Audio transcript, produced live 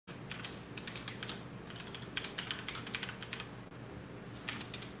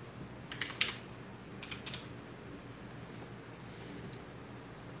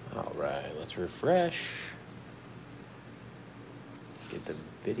Let's refresh. Get the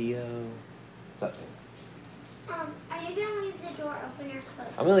video. What's up? Are you gonna leave the door open or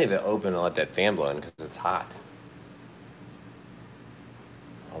closed? I'm gonna leave it open and let that fan blow in because it's hot.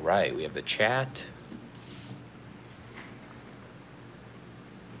 All right, we have the chat.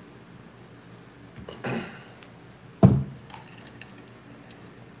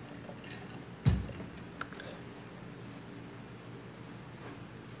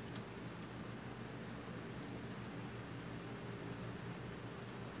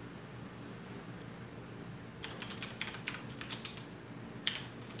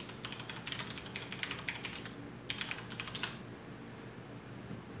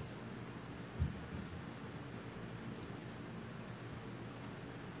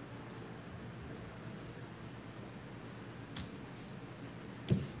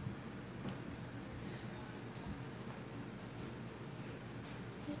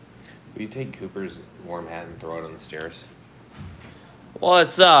 Will you take Cooper's warm hat and throw it on the stairs?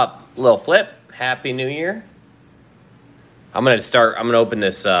 What's up, Lil Flip? Happy New Year. I'm gonna open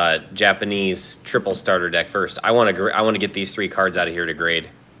this Japanese triple starter deck first. I want to get these 3 cards out of here to grade.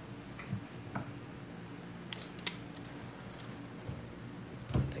 I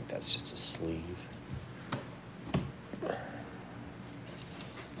think that's just a sleeve.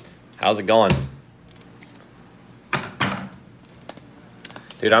 How's it going?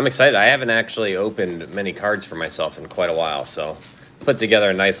 Dude, I'm excited. I haven't actually opened many cards for myself in quite a while, so put together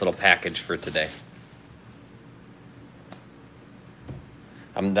a nice little package for today.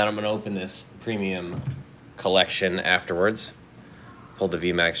 Then I'm going to open this premium collection afterwards. Pulled the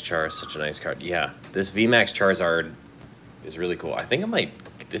VMAX Charizard, such a nice card. Yeah, this VMAX Charizard is really cool. I think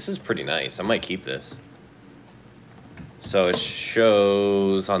this is pretty nice. I might keep this. So it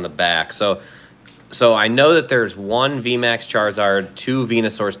shows on the back. So I know that there's 1 VMAX Charizard, 2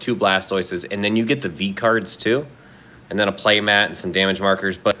 Venusaurs, 2 Blastoises, and then you get the V cards too, and then a playmat and some damage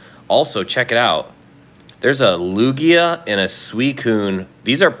markers. But also, check it out. There's a Lugia and a Suicune.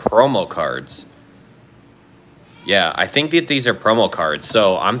 These are promo cards. Yeah, I think that these are promo cards.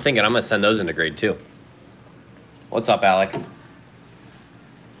 So I'm thinking I'm going to send those into grade 2. What's up, Alec?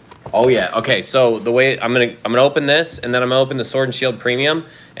 Oh yeah. Okay, so the way I'm gonna open this, and then I'm gonna open the Sword and Shield Premium,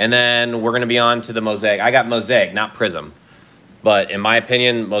 and then we're gonna be on to the Mosaic. I got Mosaic, not Prism, but in my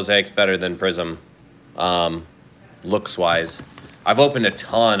opinion, Mosaic's better than Prism, looks wise. I've opened a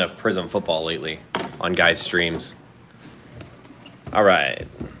ton of Prism football lately on guys' streams. All right,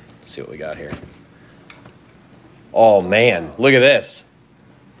 let's see what we got here. Oh man, look at this.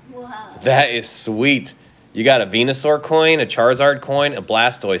 Wow. That is sweet. You got a Venusaur coin, a Charizard coin, a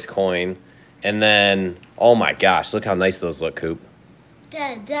Blastoise coin, and then, oh my gosh, look how nice those look, Coop.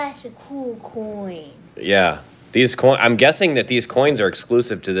 Dad, that's a cool coin. Yeah, these I'm guessing that these coins are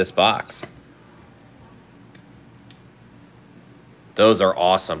exclusive to this box. Those are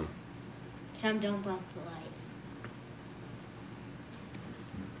awesome. Some don't buff the light.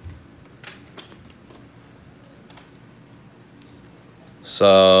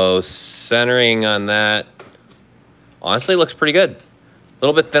 So centering on that, honestly, looks pretty good. A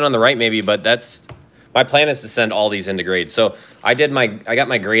little bit thin on the right maybe, but that's my plan is to send all these into grade. So I got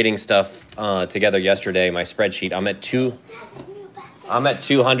my grading stuff together yesterday, my spreadsheet. I'm at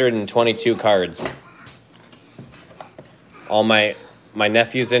 222 cards. All my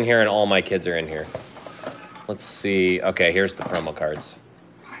nephew's in here and all my kids are in here. Let's see. Okay, here's the promo cards.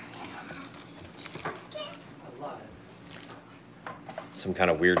 Some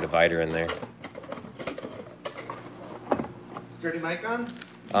kind of weird divider in there. Is Dirty Mike on?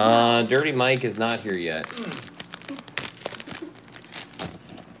 Dirty Mike is not here yet.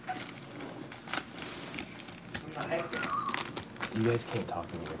 You guys can't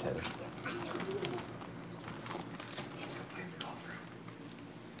talk in your tennis.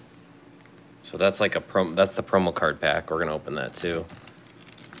 So that's like that's the promo card pack. We're gonna open that too.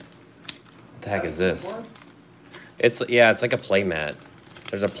 What the heck is this? It's like a play mat.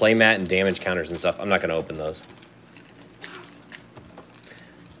 There's a play mat and damage counters and stuff. I'm not gonna open those.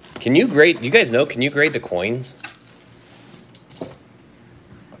 Can you grade? Do you guys know? Can you grade the coins?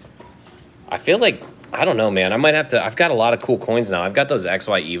 I feel like I don't know, man. I might have to. I've got a lot of cool coins now. I've got those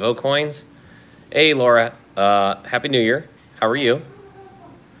XY Evo coins. Hey, Laura. Happy New Year. How are you?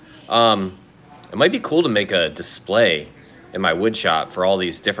 It might be cool to make a display in my wood shop for all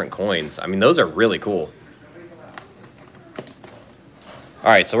these different coins. I mean, those are really cool. All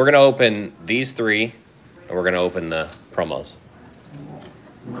right, so we're going to open these 3, and we're going to open the promos.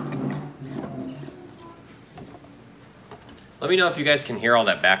 Let me know if you guys can hear all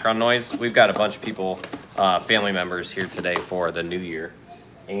that background noise. We've got a bunch of people, family members here today for the new year.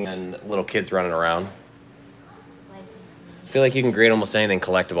 and little kids running around. Like, I feel like you can grade almost anything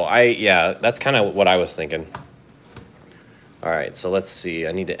collectible. Yeah, that's kind of what I was thinking. All right, so let's see.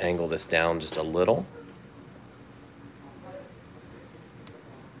 I need to angle this down just a little.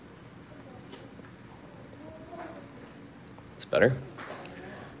 It's better.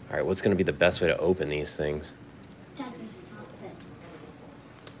 All right, what's going to be the best way to open these things? Dad, there's a top thing.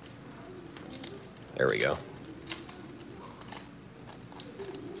 There we go.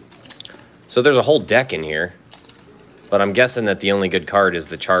 So there's a whole deck in here, but I'm guessing that the only good card is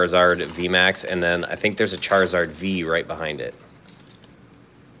the Charizard VMAX, and then I think there's a Charizard V right behind it.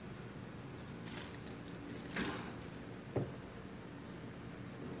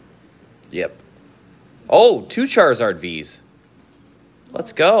 Yep. Oh, 2 Charizard Vs.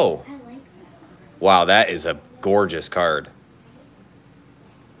 Let's go. I like that. Wow, that is a gorgeous card.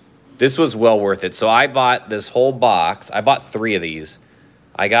 This was well worth it. So I bought this whole box. I bought 3 of these.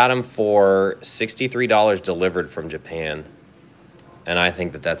 I got them for $63 delivered from Japan. And I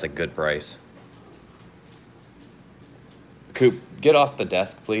think that that's a good price. Coop, get off the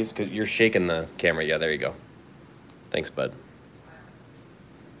desk, please, because you're shaking the camera. Yeah, there you go. Thanks, bud.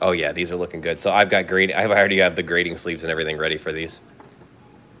 Oh, yeah, these are looking good. So I've already have the grading sleeves and everything ready for these.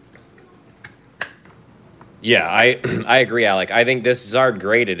 Yeah, I agree, Alec. I think this Zard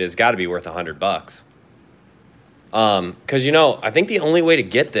graded has got to be worth $100. Because, you know, I think the only way to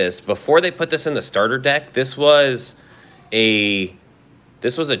get this, before they put this in the starter deck, this was a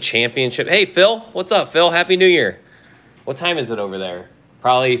championship. Hey, Phil. What's up, Phil? Happy New Year. What time is it over there?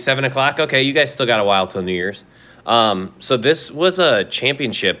 Probably 7 o'clock? Okay, you guys still got a while till New Year's. So this was a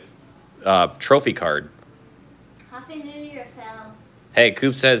championship trophy card. Happy New Year, Phil. Hey,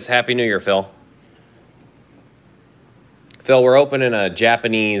 Coop says Happy New Year, Phil. Phil, we're opening a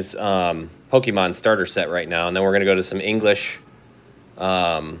Japanese Pokemon starter set right now, and then we're going to go to some English. We're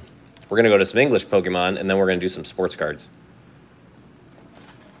going to go to some English Pokemon, and then we're going to do some sports cards.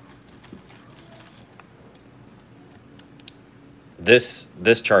 This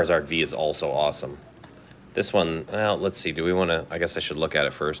Charizard V is also awesome. This one, well, let's see. Do we want to? I guess I should look at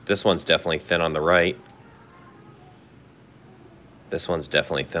it first. This one's definitely thin on the right. This one's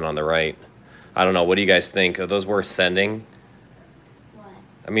definitely thin on the right. I don't know. What do you guys think? Are those worth sending? What?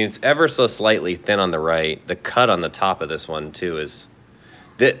 I mean, it's ever so slightly thin on the right. The cut on the top of this one, too, is...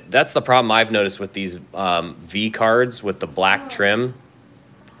 That's the problem I've noticed with these V cards with the black trim.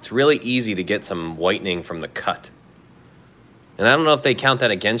 It's really easy to get some whitening from the cut. And I don't know if they count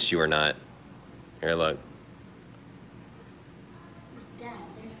that against you or not. Here, look. Dad,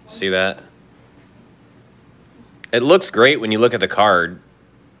 there's one. See that? It looks great when you look at the card.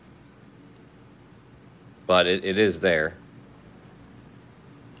 But it is there.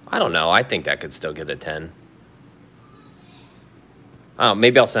 I don't know. I think that could still get a 10. Oh,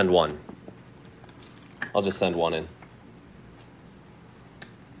 maybe I'll send one. I'll just send one in.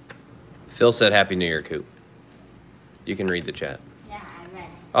 Phil said Happy New Year, Coop. You can read the chat. Yeah, I read it.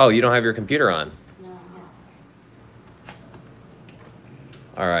 Oh, you don't have your computer on. No, no.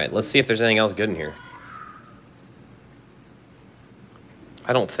 All right, let's see if there's anything else good in here.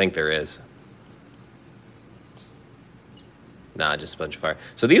 I don't think there is. Nah, just a bunch of fire.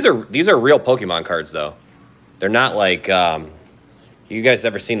 So these are real Pokemon cards, though. They're not like... you guys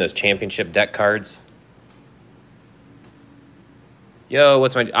ever seen those championship deck cards? Yo,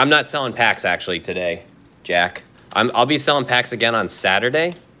 what's my... I'm not selling packs, actually, today, Jack. I'll be selling packs again on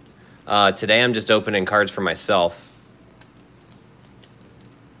Saturday. Today, I'm just opening cards for myself.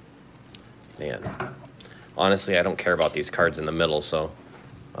 Man. Honestly, I don't care about these cards in the middle, so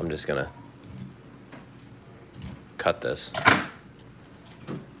I'm just going to cut this.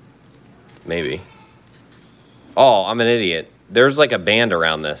 Maybe. Oh, I'm an idiot. There's like a band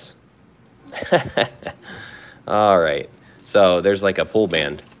around this. All right. So there's like a pull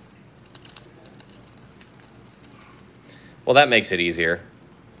band. Well, that makes it easier.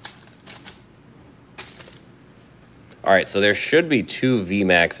 All right, so there should be 2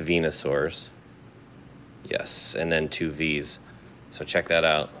 VMAX Venusaurs. Yes, and then 2 Vs. So check that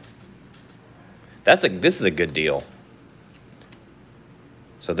out. This is a good deal.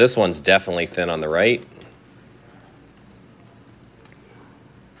 So this one's definitely thin on the right.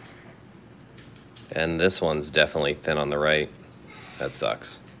 And this one's definitely thin on the right. That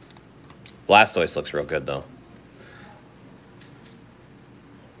sucks. Blastoise looks real good, though.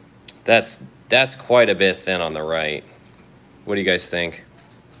 That's quite a bit thin on the right. What do you guys think?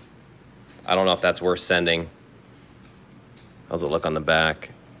 I don't know if that's worth sending. How's it look on the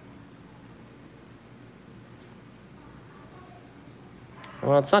back?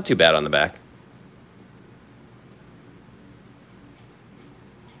 Well, it's not too bad on the back.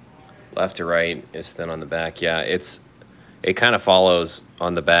 Left to right is thin on the back. Yeah, it kind of follows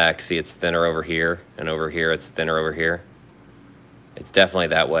on the back. See, it's thinner over here, and over here it's thinner over here. It's definitely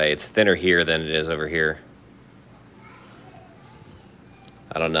that way. It's thinner here than it is over here.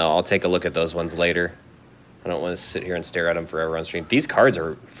 I don't know. I'll take a look at those ones later. I don't want to sit here and stare at them forever on stream. These cards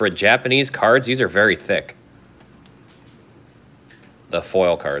are, for Japanese cards, these are very thick. The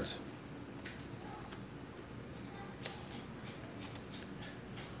foil cards.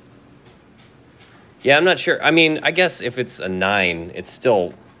 Yeah, I'm not sure. I mean, I guess if it's a 9, it's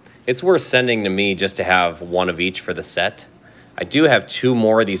worth sending to me just to have one of each for the set. I do have 2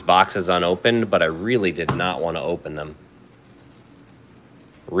 more of these boxes unopened, but I really did not want to open them.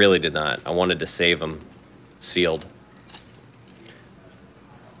 Really did not. I wanted to save them sealed.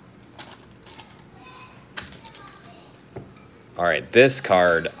 All right, this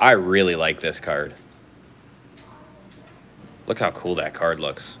card, I really like this card. Look how cool that card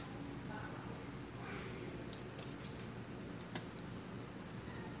looks.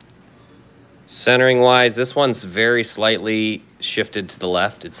 Centering wise, this one's very slightly shifted to the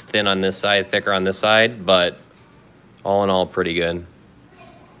left. It's thin on this side, thicker on this side, but all in all, pretty good.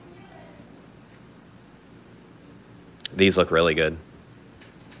 These look really good.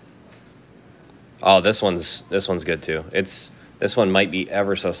 Oh, this one's good too. This one might be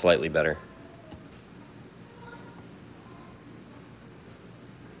ever so slightly better.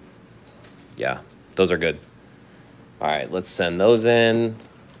 Yeah, those are good. All right, let's send those in.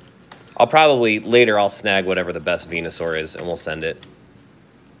 I'll probably, later I'll snag whatever the best Venusaur is and we'll send it.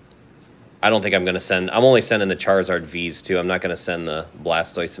 I don't think I'm going to send, I'm only sending the Charizard Vs too. I'm not going to send the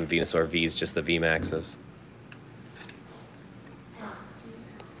Blastoise and Venusaur Vs, just the VMAXs.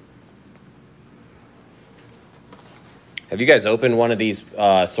 Have you guys opened one of these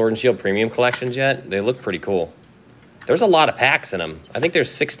Sword and Shield Premium collections yet? They look pretty cool. There's a lot of packs in them. I think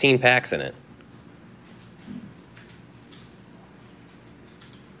there's 16 packs in it.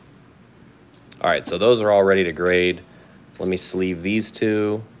 All right, so those are all ready to grade. Let me sleeve these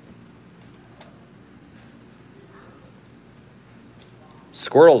 2.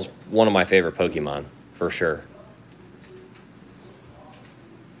 Squirtle's one of my favorite Pokemon, for sure.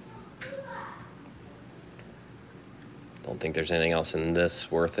 Don't think there's anything else in this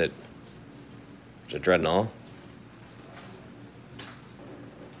worth it. There's a Dreadnought.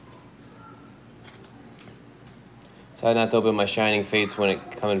 So I not to open my Shining Fates when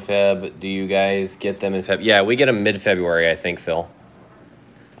it come in Feb. Do you guys get them in Feb? Yeah, we get them mid-February, I think, Phil.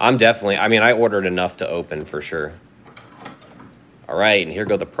 I'm definitely, I mean, I ordered enough to open for sure. All right, and here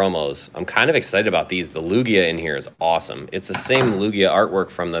go the promos. I'm kind of excited about these. The Lugia in here is awesome. It's the same Lugia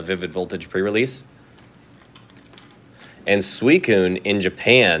artwork from the Vivid Voltage pre-release. And Suicune in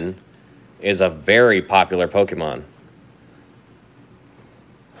Japan is a very popular Pokemon.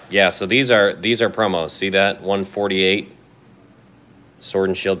 Yeah, so these are promos. See that? 148 Sword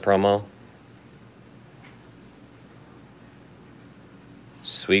and Shield promo.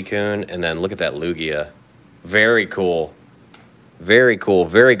 Suicune, and then look at that Lugia. Very cool. Very cool.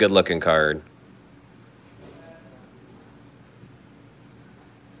 Very good looking card.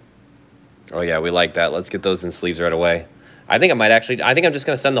 Oh yeah, we like that. Let's get those in sleeves right away. I think I'm just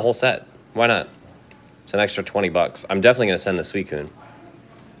going to send the whole set. Why not? It's an extra 20 bucks. I'm definitely going to send the Suicune.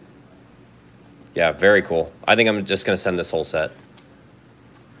 Yeah, very cool. I think I'm just going to send this whole set.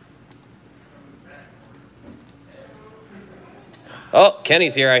 Oh,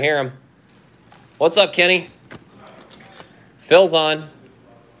 Kenny's here. I hear him. What's up, Kenny? Phil's on.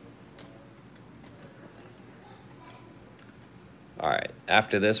 All right.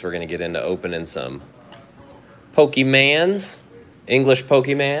 After this, we're going to get into opening some Pokemans. English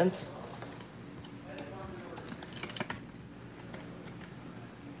Pokemans.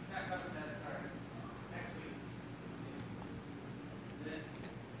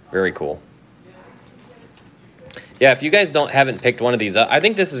 Very cool. Yeah, if you guys haven't picked one of these up, I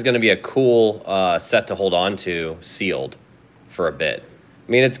think this is going to be a cool set to hold on to sealed for a bit.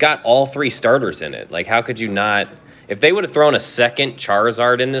 I mean, it's got all 3 starters in it. Like, how could you not? If they would have thrown a second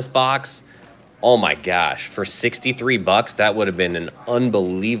Charizard in this box, oh my gosh, for 63 bucks, that would have been an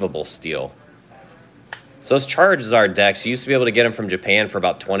unbelievable steal. So those Charizard decks, you used to be able to get them from Japan for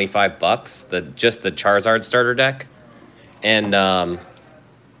about 25 bucks, just the Charizard starter deck. And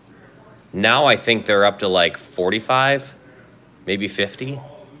now I think they're up to like 45, maybe 50.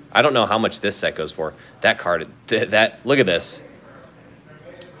 I don't know how much this set goes for. That card, look at this.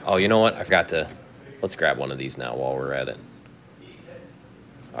 Oh, you know what? I forgot to, let's grab one of these now while we're at it.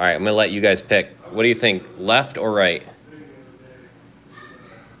 All right, I'm going to let you guys pick. What do you think, left or right?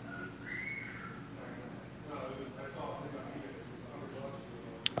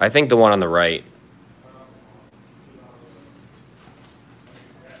 All I think the one on the right.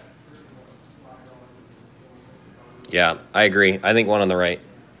 Yeah, I agree. I think one on the right.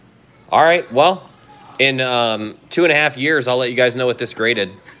 All right, well, in 2.5 years, I'll let you guys know what this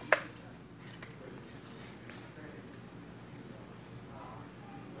graded.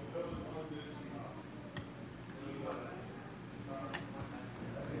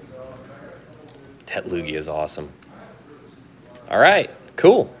 That Lugia is awesome. All right,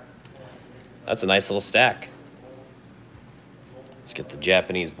 cool. That's a nice little stack. Let's get the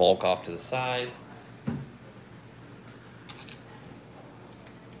Japanese bulk off to the side.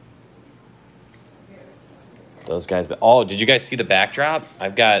 Those guys, oh, did you guys see the backdrop?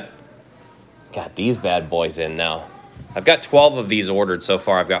 I've got these bad boys in now. I've got 12 of these ordered so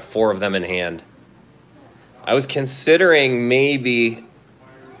far. I've got 4 of them in hand. I was considering maybe,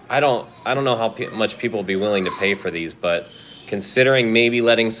 I don't know how much people will be willing to pay for these, but considering maybe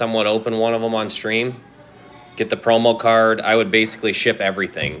letting someone open one of them on stream, get the promo card. I would basically ship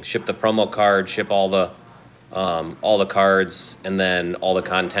everything. Ship the promo card, ship all the cards, and then all the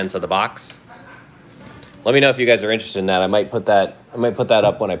contents of the box. Let me know if you guys are interested in that. I might put that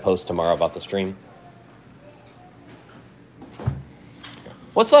up when I post tomorrow about the stream.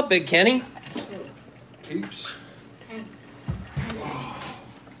 What's up, Big Kenny? Peeps.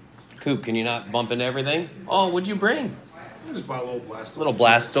 Coop, can you not bump into everything? Oh, what'd you bring? I just bought a little Blastoise. Little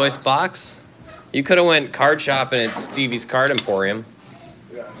Blastoise box. You could have went card shopping at Stevie's Card Emporium.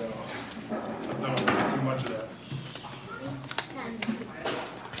 Yeah, no, too much of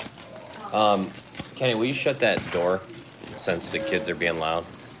that. Kenny, will you shut that door since the kids are being loud?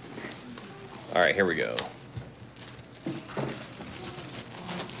 All right, here we go.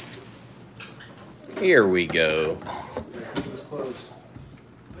 Here we go. It's close.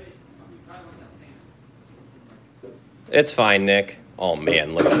 It's fine, Nick. Oh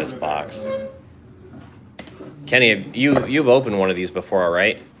man, look at this box. Kenny, you've opened one of these before, all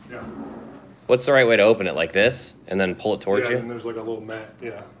right? Yeah. What's the right way to open it? Like this, and then pull it towards Yeah, you? and there's like a little mat.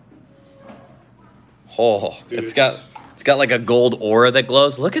 Yeah. Oh, Dude, it's got like a gold aura that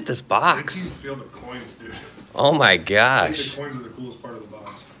glows. Look at this I box. can feel the coins, dude. Oh my I think gosh. the coins are the coolest part of the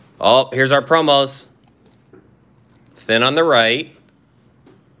box. Oh, here's our promos. Thin on the right.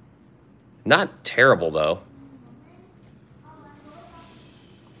 Not terrible though.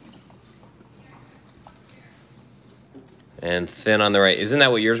 And thin on the right. Isn't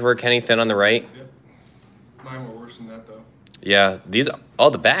that what yours were, Kenny? Thin on the right? Yep. Mine were worse than that, though. Yeah, these.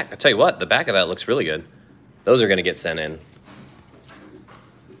 Oh, the back. I tell you what, the back of that looks really good. Those are going to get sent in.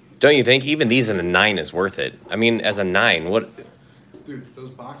 Don't you think? Even these in a 9 is worth it. I mean, as a 9, what? Dude,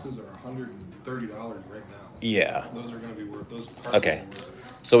 those boxes are $130 right now. Yeah. Those are going to be worth those. Cards Okay. are worth it.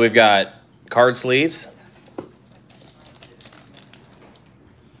 So we've got card sleeves.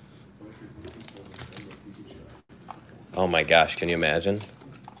 Oh my gosh, can you imagine?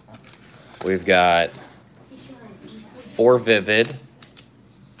 We've got 4 vivid.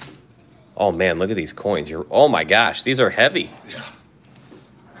 Oh man, look at these coins. Oh my gosh, these are heavy. Yeah.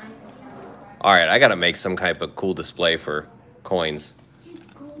 All right, I gotta make some type of cool display for coins.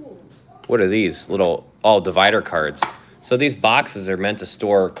 What are these? Little, oh, divider cards. So these boxes are meant to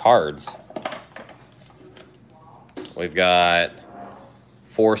store cards. We've got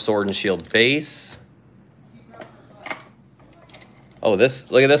 4 Sword and Shield base. Oh,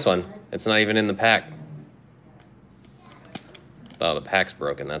 look at this one. It's not even in the pack. Oh, the pack's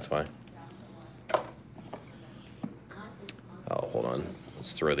broken, that's why. Oh, hold on.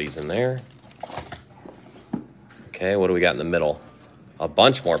 Let's throw these in there. Okay, what do we got in the middle? A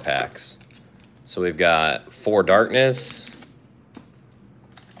bunch more packs. So we've got 4 Darkness.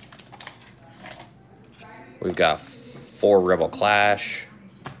 We've got 4 Rebel Clash.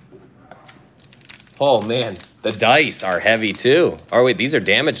 Oh, man. The dice are heavy, too. Oh, wait, these are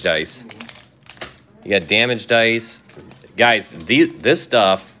damage dice. You got damage dice. Guys, this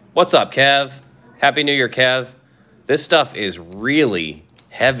stuff... What's up, Kev? Happy New Year, Kev. This stuff is really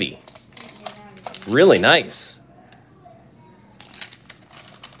heavy. Really nice.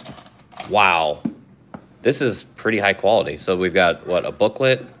 Wow. This is pretty high quality. So we've got, what, a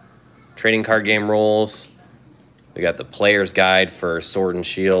booklet, trading card game rules. We got the player's guide for Sword and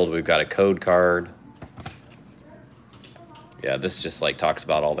Shield. We've got a code card. Yeah, this just like talks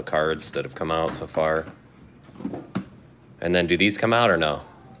about all the cards that have come out so far. And then do these come out or no?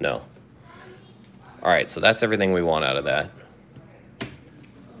 No. All right, so that's everything we want out of that.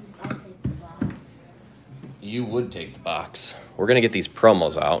 You would take the box. We're going to get these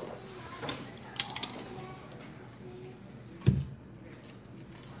promos out.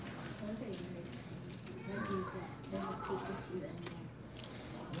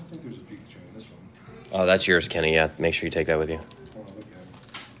 Oh, that's yours, Kenny. Yeah, make sure you take that with you. I wanna look at it.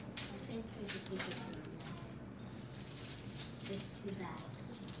 I think we should keep it. Just two bags.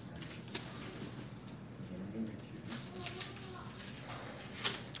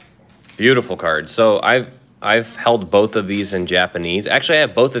 Beautiful card. So I've held both of these in Japanese. Actually, I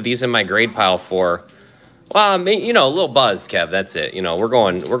have both of these in my grade pile for, well, I mean, you know, a little buzz, Kev. That's it. You know, we're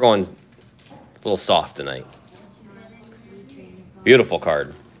going a little soft tonight. Beautiful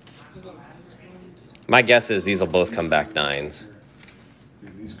card. My guess is these will both come back 9s.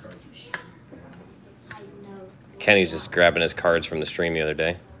 Dude, these cards are sweet. I know. Kenny's just grabbing his cards from the stream the other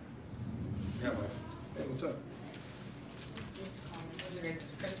day. Yeah, my. Hey, what's up?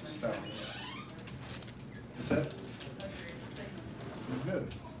 Stop. What's that?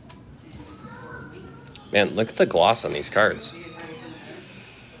 Good. Man, look at the gloss on these cards.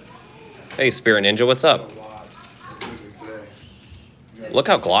 Hey, Spirit Ninja, what's up? A lot. Today. You got- Look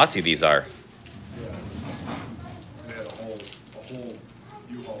how glossy these are. Yeah. They had a whole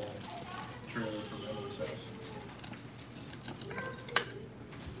U-Haul trailer from Emily's house.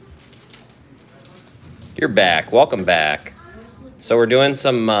 You're back. Welcome back. So we're doing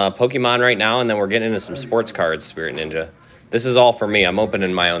some Pokemon right now, and then we're getting into some sports cards, Spirit Ninja. This is all for me. I'm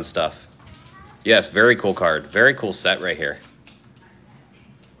opening my own stuff. Yes, very cool card. Very cool set right here.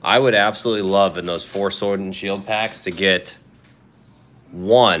 I would absolutely love in those 4 Sword and Shield packs to get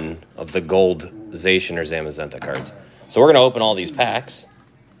one of the gold Zacian or Zamazenta cards. So we're going to open all these packs.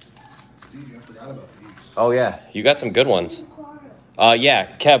 Steve, I forgot about these. Oh, yeah. You got some good ones.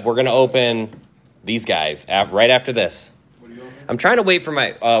 Yeah, Kev, we're going to open these guys right after this. What are you opening? I'm trying to wait for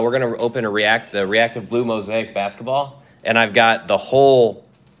my, we're going to open the Reactive Blue Mosaic basketball, and I've got the whole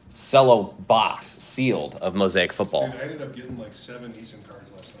cello box sealed of Mosaic football. Dude, I ended up getting like 7 Eason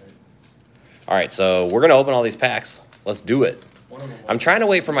cards last night. All right, so we're going to open all these packs. Let's do it. One of them I'm trying to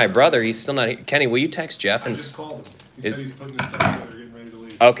wait for my brother. He's still not here. Kenny, will you text Jeff? I And just called him. He is- said he's putting his stuff together, getting ready to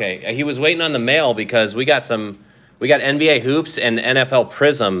leave. okay, he was waiting on the mail because we got NBA Hoops and NFL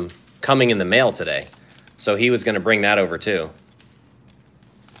Prism coming in the mail today. So he was going to bring that over too.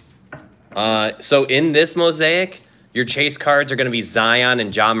 So in this Mosaic, your chase cards are going to be Zion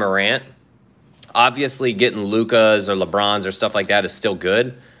and John Morant. Obviously, getting Lukas or LeBrons or stuff like that is still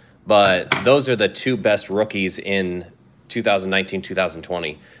good, but those are the 2 best rookies in 2019,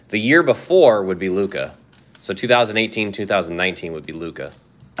 2020. The year before would be Luka. So 2018, 2019 would be Luka.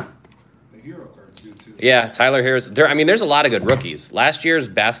 The hero card's good too. Yeah, Tyler Harris. There's a lot of good rookies. Last year's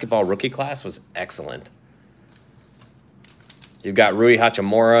basketball rookie class was excellent. You've got Rui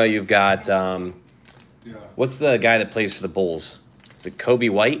Hachimura. You've got, Yeah. what's the guy that plays for the Bulls? Is it Kobe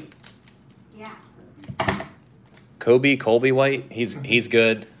White? Yeah. Colby White. He's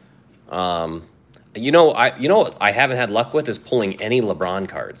good. You know what I haven't had luck with is pulling any LeBron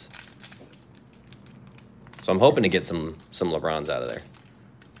cards. So I'm hoping to get some LeBrons out of there.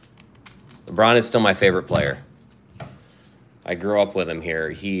 LeBron is still my favorite player. I grew up with him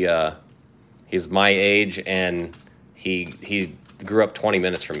here. He's my age, and he grew up 20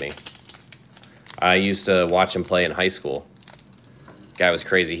 minutes from me. I used to watch him play in high school. Guy was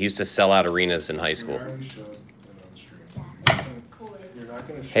crazy. He used to sell out arenas in high You school. already showed it on the stream. Cool. You're not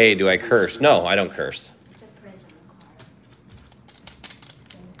gonna show Hey, do I curse? No, I don't curse. The Prism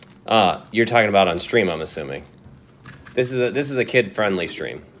card. You're talking about on stream, I'm assuming. This is a kid-friendly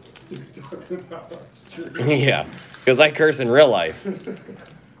stream. You're talking about on stream. Yeah, because I curse in real life.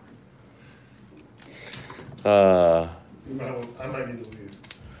 I might need to leave.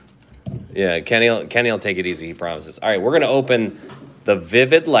 Yeah, Kenny'll take it easy, he promises. All right, we're gonna open the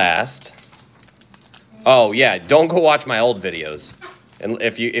Vivid last. Oh yeah, don't go watch my old videos. And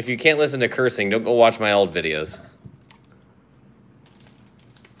if you can't listen to cursing, don't go watch my old videos.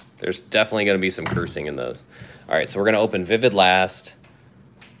 There's definitely gonna be some cursing in those. All right, so we're gonna open Vivid last.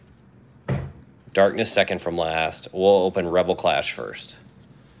 Darkness second from last. We'll open Rebel Clash first.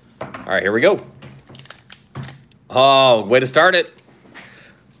 All right, here we go. Oh, way to start it.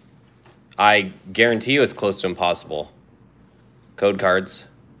 I guarantee you it's close to impossible. Code cards.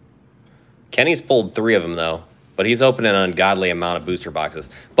 Kenny's pulled 3 of them, though. But he's opened an ungodly amount of booster boxes.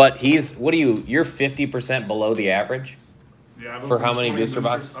 But you're 50% below the average? Yeah, I've For how opened many 20 booster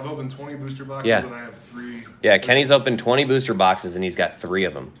boxes? I've opened 20 booster boxes Yeah. and I have 3. Yeah, Kenny's opened 20 booster boxes, and he's got 3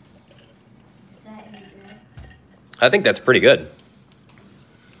 of them. Is that any good? I think that's pretty good.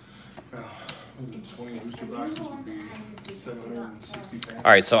 20 booster boxes would be 760 pounds. All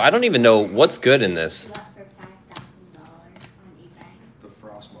right, so I don't even know what's good in this. You got for $5,000 on eBay. The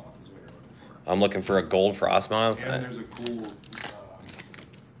frost moth is what you're looking for. I'm looking for a gold Frostmoth. And there's a cool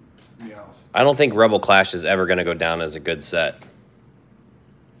Meowth. I don't think Rebel Clash is ever going to go down as a good set.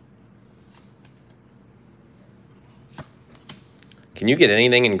 Can you get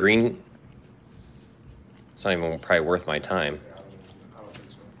anything in green? It's not even probably worth my time. Yeah, I don't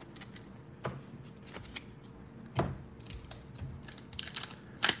think so.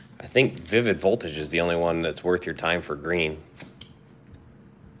 I think Vivid Voltage is the only one that's worth your time for green.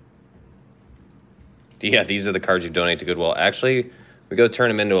 Yeah, these are the cards you donate to Goodwill. Actually, we go turn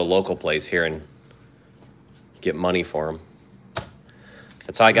them into a local place here and get money for them.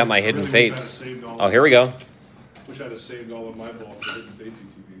 That's how I got my Hidden really Fates. Oh, here we go. Wish I'd have saved all of my bulk for Hidden Fates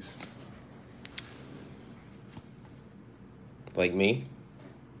ETBs. Like me?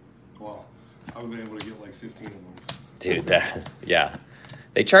 Well, I would have been able to get like 15 of them. Dude, that, yeah.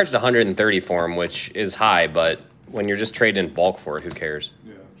 They charged 130 for them, which is high, but when you're just trading in bulk for it, who cares?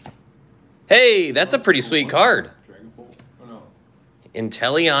 Yeah. Hey, that's a pretty sweet card. Dragon Bolt? Oh, no.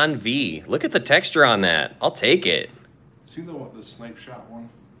 Inteleon V. Look at the texture on that. I'll take it. See the snipe shot one?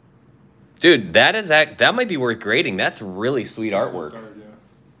 Dude, that might be worth grading. That's really sweet artwork. Card, yeah.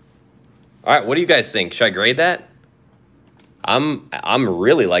 All right, what do you guys think? Should I grade that? I'm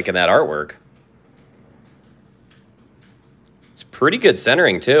really liking that artwork. It's pretty good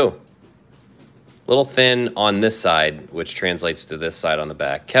centering too. Little thin on this side, which translates to this side on the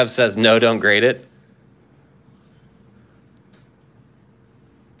back. Kev says no, don't grade it.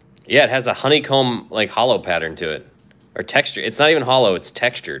 Yeah, it has a honeycomb like hollow pattern to it. Or texture. It's not even hollow, it's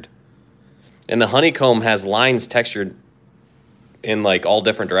textured. And the honeycomb has lines textured in like all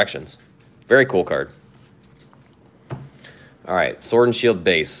different directions. Very cool card. All right, Sword and Shield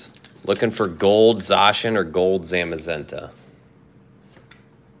base. Looking for gold Zacian or gold Zamazenta.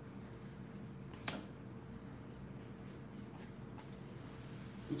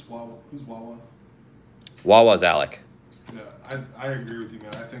 Who's Wawa? Wawa's Alec. Yeah, I agree with you,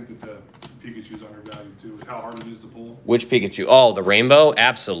 man. I think that the Pikachu's undervalued too, with how hard it is to pull. Which Pikachu? Oh, the rainbow?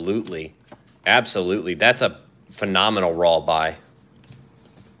 Absolutely. Absolutely. That's a phenomenal raw buy.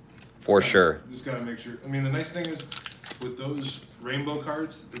 For sure. Just got to make sure. I mean, the nice thing is, with those rainbow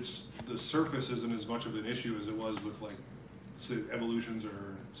cards, the surface isn't as much of an issue as it was with, like, say, evolutions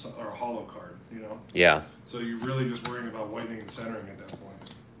or a hollow card, you know? Yeah. So you're really just worrying about whitening and centering at that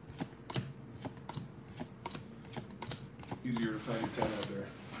point. Easier to find a 10 out there.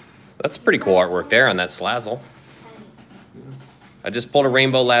 That's pretty cool artwork there on that Slazzle. I just pulled a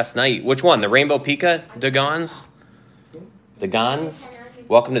rainbow last night. Which one? The Rainbow Pika Dagons? Dagons?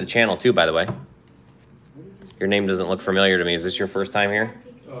 Welcome to the channel too, by the way. Your name doesn't look familiar to me. Is this your first time here?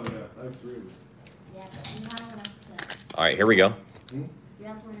 Oh, yeah. I have 3 of them. Yeah, but you have one up to, All right, here we go. you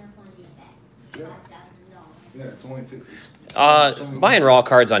have one up on eBay. Yeah. $5,000. Yeah, it's only 50. Buying raw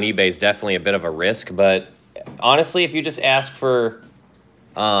cards on eBay is definitely a bit of a risk, but honestly, if you just ask for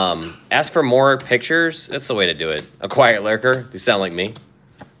more pictures, that's the way to do it. A quiet lurker. You sound like me.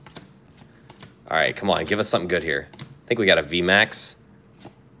 All right, come on, give us something good here. I think we got a VMAX.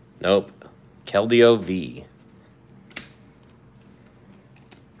 Nope. Keldeo V.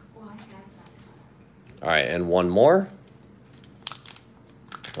 Well, I have that. All right, and one more.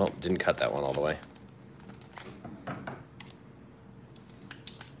 Oh, didn't cut that one all the way.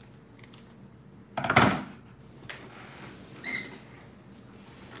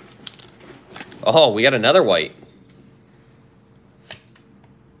 Oh, we got another white.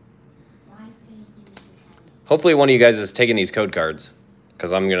 Why do you think you have it? Hopefully one of you guys is taking these code cards,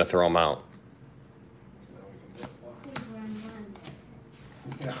 because I'm going to throw them out. Who's run?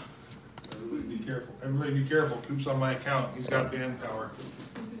 Yeah. Everybody be careful. Everybody be careful. Coop's on my account. He's got band power.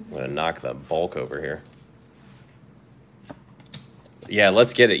 I'm going to knock the bulk over here. Yeah,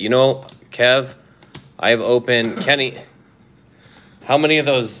 let's get it. You know, Kev, I have opened... Kenny, how many of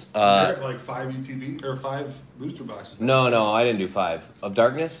those... You're at like 5 ETB or 5 booster boxes. No, I didn't do 5. Of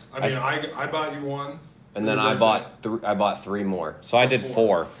Darkness? I mean, I bought you one. And then I bought 3 more. So I did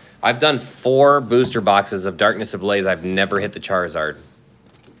 4. I've done 4 booster boxes of Darkness Ablaze. I've never hit the Charizard.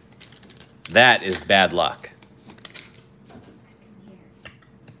 That is bad luck. You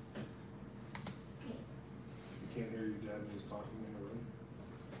can't hear your dad when he's talking in the room.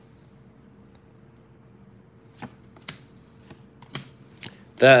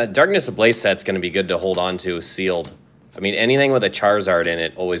 The Darkness Ablaze set's going to be good to hold on to sealed. I mean, anything with a Charizard in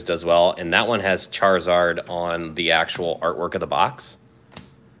it always does well. And that one has Charizard on the actual artwork of the box.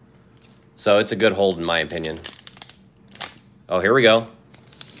 So it's a good hold in my opinion. Oh, here we go.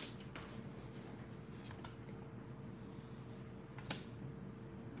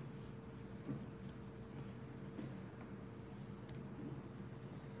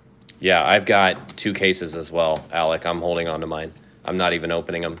 Yeah, I've got 2 cases as well, Alec. I'm holding on to mine. I'm not even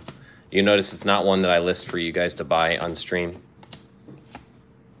opening them. You notice it's not one that I list for you guys to buy on stream.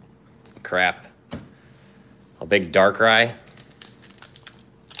 Crap. A big Darkrai.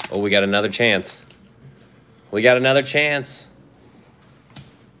 Oh, we got another chance. We got another chance.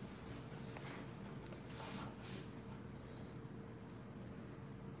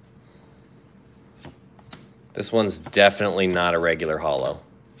 This one's definitely not a regular holo.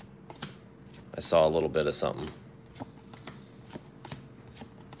 I saw a little bit of something.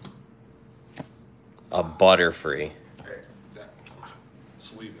 A Butterfree.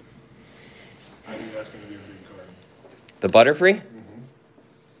 Sleeve it. I think that's going to be a big card. The Butterfree?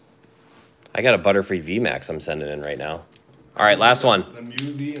 I got a Butterfree VMAX I'm sending in right now. All right, last one. The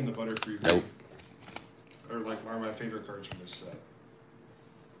Mew V and the Butterfree V. Nope. Are like are my favorite cards from this set.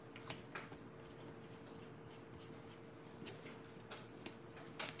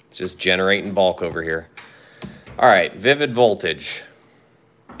 It's just generating bulk over here. All right, Vivid Voltage.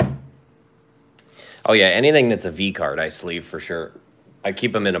 Oh yeah, anything that's a V card I sleeve for sure. I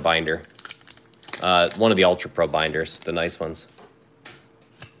keep them in a binder. One of the Ultra Pro binders, the nice ones.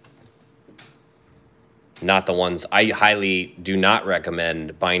 Not the ones, I highly do not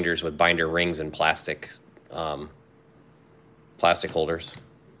recommend binders with binder rings and plastic holders.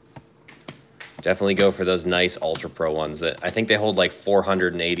 Definitely go for those nice Ultra Pro ones that I think they hold like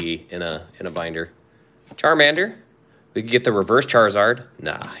 480 in a binder. Charmander. We could get the reverse Charizard.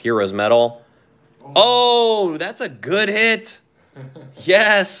 Nah, Heroes Metal. Oh, that's a good hit.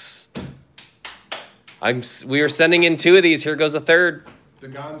 Yes. We were sending in 2 of these. Here goes a third. The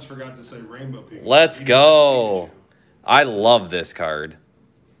Gons forgot to say Rainbow Pikachu. Let's go. I love this card.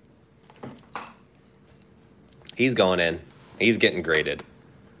 He's going in. He's getting graded.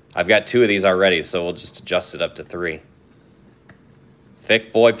 I've got 2 of these already, so we'll just adjust it up to 3.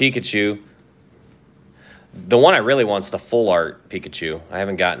 Thick Boy Pikachu. The one I really want's the full art Pikachu. I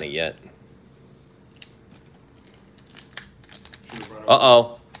haven't gotten it yet.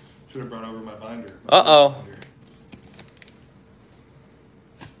 Uh-oh. Should have brought over my binder. Uh-oh.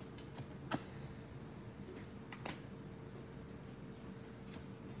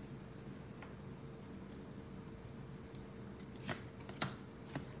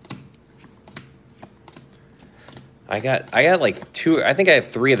 I got like 2, I think I have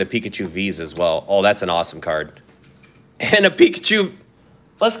 3 of the Pikachu Vs as well. Oh, that's an awesome card. And a Pikachu.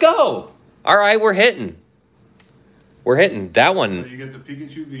 Let's go. All right, we're hitting. We're hitting. That one. So you get the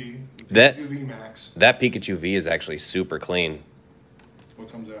Pikachu V, the That- Pikachu V Max. That Pikachu V is actually super clean.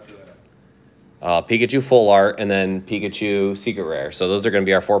 What comes after that? Pikachu Full Art and then Pikachu Secret Rare. So those are going to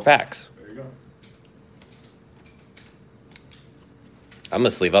be our 4 packs. There you go. I'm going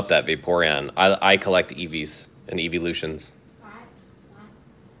to sleeve up that Vaporeon. I collect EVs and Evolutions.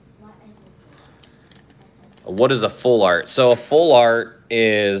 What is it? What is a full art? So a full art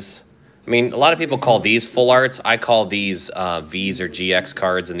is, I mean, a lot of people call these full arts. I call these Vs or GX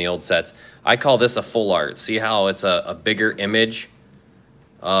cards in the old sets. I call this a full art. See how it's a bigger image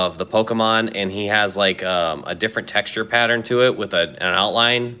of the Pokemon, and he has like a different texture pattern to it with an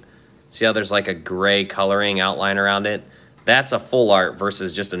outline. See how there's like a gray coloring outline around it? That's a full art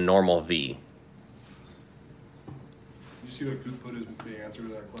versus just a normal V. You see what Coop put as the answer to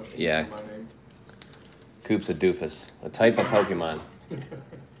that question? Yeah. My name? Coop's a doofus, a type of Pokemon.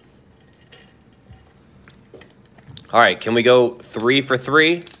 All right, can we go 3 for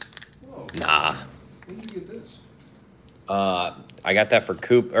 3? Whoa. Nah. When did you get this? I got that for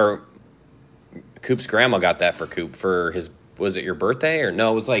Coop, or Coop's grandma got that for Coop for his, was it your birthday? Or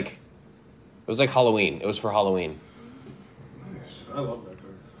no, it was like Halloween. It was for Halloween. Nice. I love that card.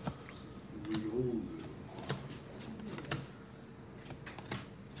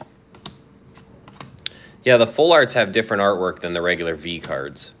 Yeah, the full arts have different artwork than the regular V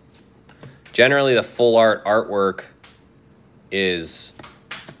cards. Generally, the full art artwork is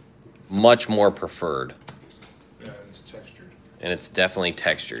much more preferred. Yeah, it's textured. And it's definitely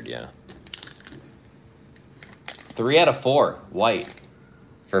textured, yeah. 3 out of 4, white,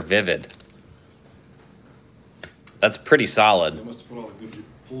 for Vivid. That's pretty They solid. must have put all the good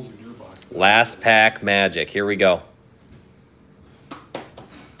pulls in your box. Last pack magic, here we go.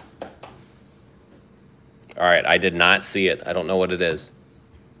 All right, I did not see it. I don't know what it is.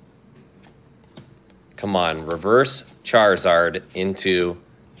 Come on, reverse Charizard into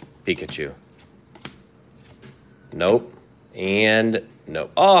Pikachu. Nope. And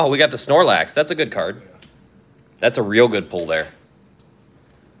nope. Oh, we got the Snorlax. That's a good card. Yeah. That's a real good pull there.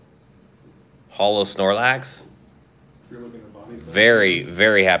 Hollow Snorlax. If you're looking at body size. Very,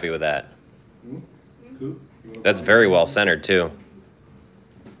 very happy with that. Coop? You want That's body very size? well centered too.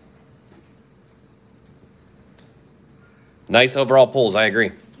 Nice overall pulls, I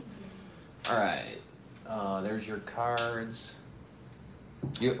agree. All right. There's your cards.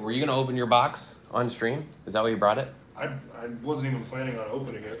 Were you going to open your box on stream? Is that why you brought it? I wasn't even planning on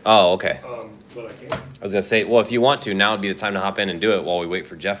opening it, Oh, okay. but I can. I was gonna say, well, if you want to, now would be the time to hop in and do it while we wait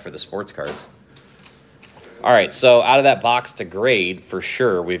for Jeff for the sports cards. All right, so out of that box to grade, for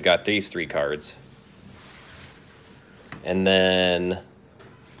sure, we've got these 3 cards. And then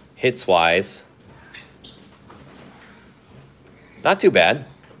hits-wise, not too bad,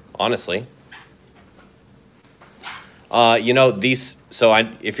 honestly. You know, these, so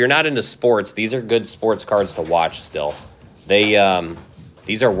if you're not into sports, these are good sports cards to watch still.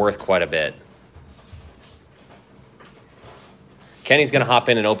 These are worth quite a bit. Kenny's going to hop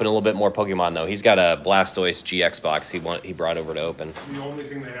in and open a little bit more Pokemon, though. He's got a Blastoise GX box he brought over to open. The only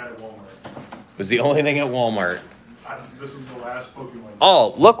thing they had at Walmart. It was the only thing at Walmart. This is the last Pokemon.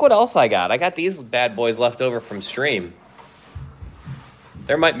 Oh, look what else I got. I got these bad boys left over from stream.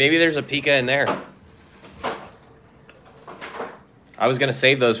 Maybe there's a Pika in there. I was going to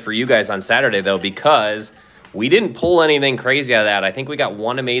save those for you guys on Saturday, though, because we didn't pull anything crazy out of that. I think we got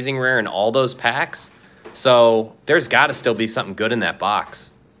 1 amazing rare in all those packs. So there's got to still be something good in that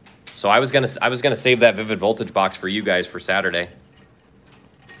box. So I was gonna save that Vivid Voltage box for you guys for Saturday.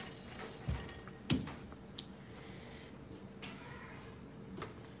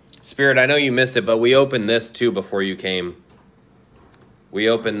 Spirit, I know you missed it, but we opened this too before you came. We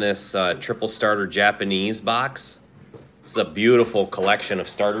opened this triple starter Japanese box. This is a beautiful collection of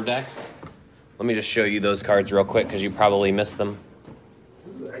starter decks. Let me just show you those cards real quick because you probably missed them.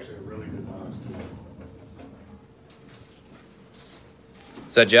 This is actually a really good box, too.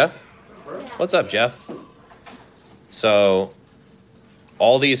 Is that Jeff? What's up, Jeff? So,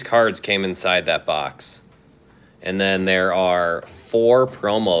 all these cards came inside that box. And then there are 4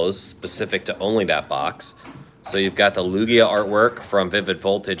 promos specific to only that box. So you've got the Lugia artwork from Vivid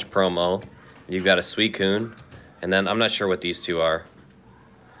Voltage promo. You've got a Suicune. And then I'm not sure what these 2 are.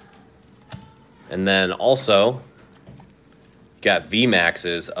 And then also, you got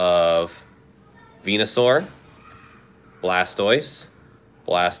VMAXs of Venusaur, Blastoise,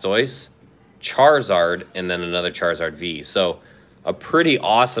 Charizard, and then another Charizard V. So a pretty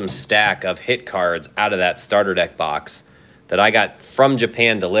awesome stack of hit cards out of that starter deck box that I got from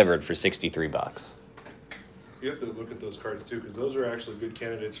Japan delivered for 63 bucks. You have to look at those cards too, because those are actually good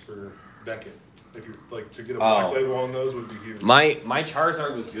candidates for Beckett. If you like to get a black label on those, would be huge. My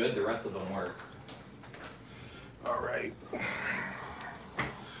Charizard was good. The rest of them weren't. All right.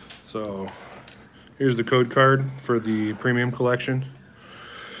 So here's the code card for the premium collection,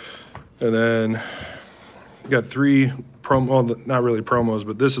 and then got 3 promo. Not really promos,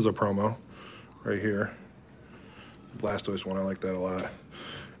 but this is a promo right here. Blastoise one, I like that a lot.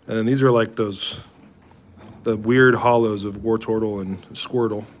 And then these are like the weird hollows of Wartortle and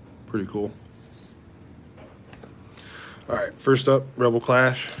Squirtle. Pretty cool. All right, first up, Rebel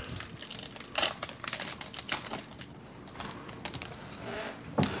Clash.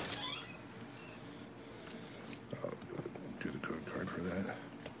 I'll do the code card for that.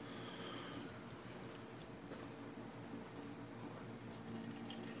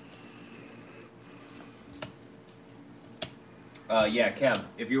 Yeah, Kev,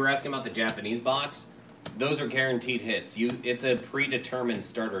 if you were asking about the Japanese box, those are guaranteed hits. It's a predetermined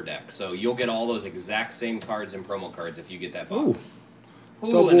starter deck, so you'll get all those exact same cards and promo cards if you get that box.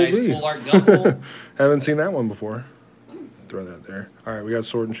 Ooh, a nice full art double. Haven't seen that one before. Throw that there. All right, we got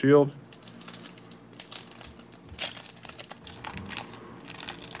Sword and Shield.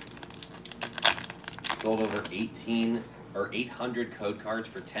 Sold over 18 or 800 code cards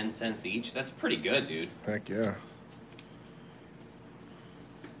for 10 cents each. That's pretty good, dude. Heck yeah.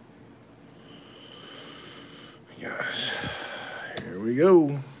 Gosh. Here we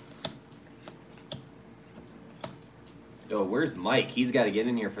go. Yo, where's Mike? He's got to get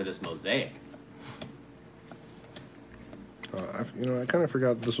in here for this Mosaic. I kind of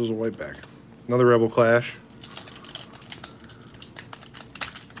forgot this was a white back. Another Rebel Clash.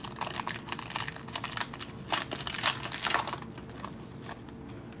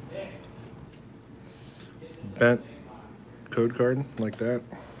 Bent code card like that.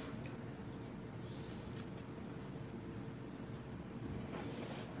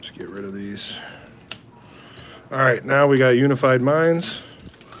 Just get rid of these. All right, now we got Unified Minds.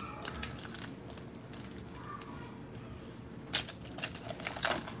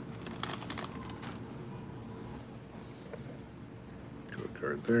 Code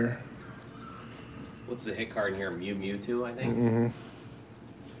card there. What's the hit card in here? Mewtwo, I think? Mm-hmm.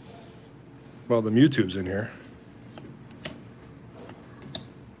 Well, the Mewtwo's in here.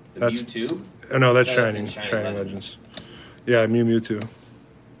 The Mewtwo? Oh, no, that's No, that's Shining. in Shining Shining Legends. Legends. Yeah, Mewtwo.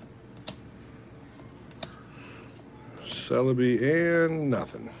 Celebi and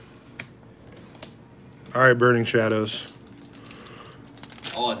nothing. All right, Burning Shadows.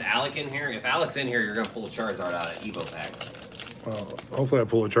 Oh, is Alec in here? If Alec's in here, you're going to pull a Charizard out of Evo pack. Well, hopefully I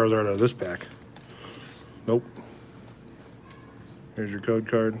pull a Charizard out of this pack. Nope. Here's your code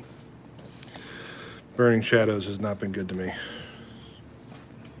card. Burning Shadows has not been good to me.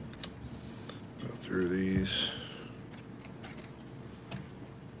 Go through these.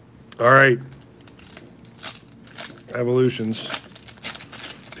 All right. Evolutions.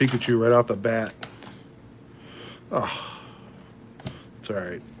 Pikachu right off the bat. Oh, it's all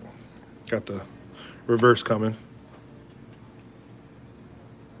right. Got the reverse coming.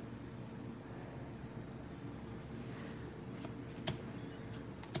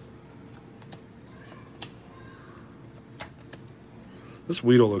 This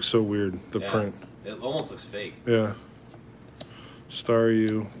Weedle looks so weird, the print. It almost looks fake. Yeah.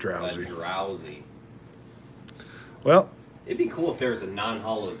 Staryu, Drowsy. Drowsy. Well. It'd be cool if there was a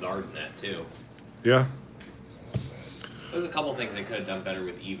non-hollow Zard in that, too. Yeah. There's a couple things they could have done better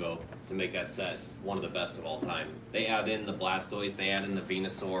with Evo to make that set one of the best of all time. They add in the Blastoise, they add in the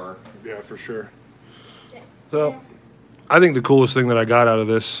Venusaur. Yeah, for sure. So, I think the coolest thing that I got out of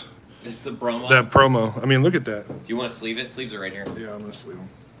this... It's the promo. That promo. I mean, look at that. Do you want to sleeve it? Sleeves are right here. Yeah, I'm going to sleeve them.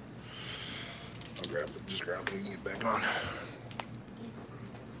 I'll grab it. Just grab it and get back on.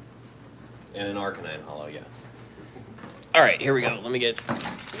 And an Arcanine hollow, yeah. All right, here we go. Let me get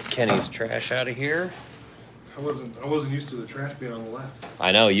Kenny's trash out of here. I wasn't used to the trash being on the left.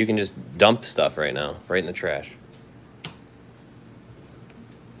 I know, you can just dump stuff right now, right in the trash.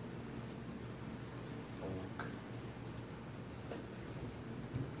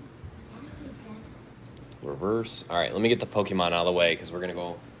 Reverse. All right, let me get the Pokemon out of the way because we're gonna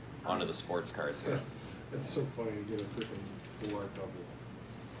go onto the sports cards here. It's so funny to get a freaking four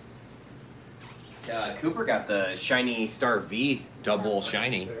double. Cooper got the shiny Star V double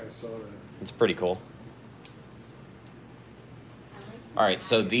shiny. Yeah, I saw that. It's pretty cool. All right,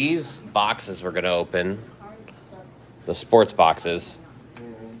 so these boxes we're gonna open, the sports boxes,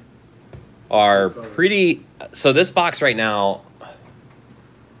 are pretty. So this box right now,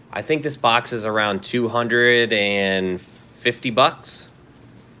 I think this box is around $250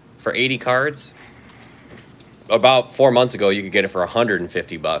 for 80 cards. About 4 months ago, you could get it for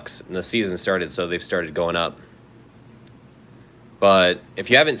 $150, and the season started, so they've started going up. But if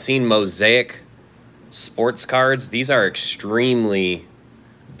you haven't seen Mosaic sports cards, these are extremely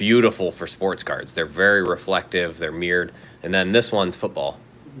beautiful for sports cards. They're very reflective, they're mirrored, and then this one's football.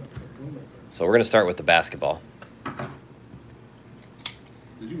 So we're going to start with the basketball.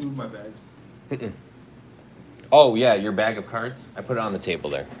 Did you move my bag? Mm-mm. Oh, yeah, your bag of cards? I put it on the table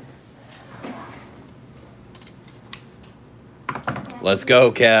there. Let's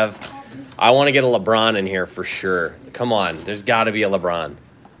go, Kev. I want to get a LeBron in here for sure. Come on, there's got to be a LeBron.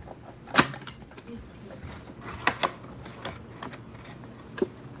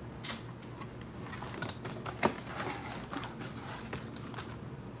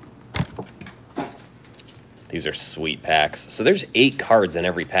 These are sweet packs. So there's 8 cards in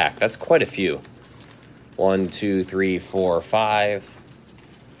every pack. That's quite a few. 1, 2, 3, 4, 5,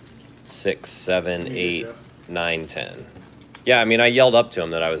 6, 7, 8, 9, 10. Yeah, I mean, I yelled up to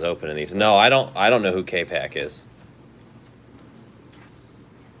him that I was opening these. No, I don't know who K-Pack is.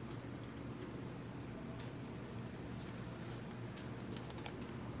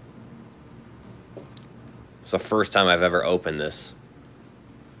 It's the first time I've ever opened this.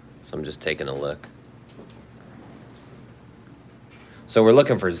 So I'm just taking a look. So we're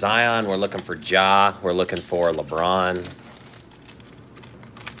looking for Zion, we're looking for Ja, we're looking for LeBron.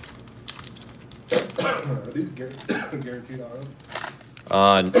 Are these guaranteed auto?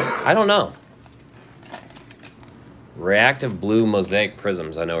 I don't know. Reactive Blue Mosaic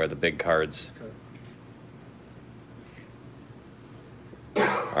Prisms, I know, are the big cards. Okay.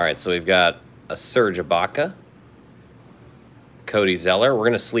 All right, so we've got a Serge Ibaka, Cody Zeller. We're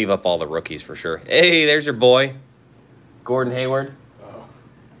going to sleeve up all the rookies for sure. Hey, there's your boy, Gordon Hayward.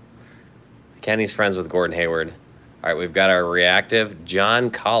 Kenny's friends with Gordon Hayward. All right, we've got our reactive John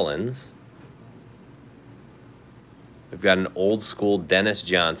Collins. We've got an old school Dennis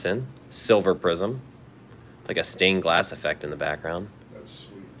Johnson, Silver Prism. Like a stained glass effect in the background. That's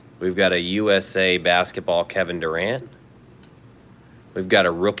sweet. We've got a USA Basketball Kevin Durant. We've got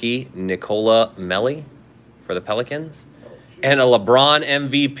a rookie Nicola Melli for the Pelicans. Oh, and a LeBron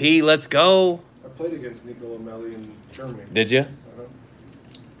MVP. Let's go. I played against Nicola Melli in Germany. Did you?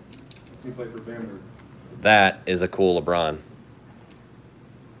 He played for Bamberg. That is a cool LeBron.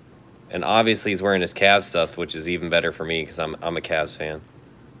 And obviously he's wearing his Cavs stuff, which is even better for me because I'm a Cavs fan.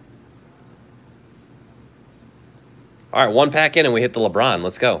 All right, one pack in and we hit the LeBron.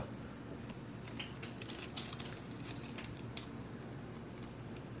 Let's go.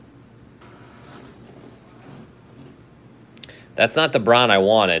 That's not the Bron I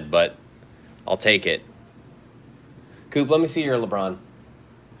wanted, but I'll take it. Coop, let me see your LeBron.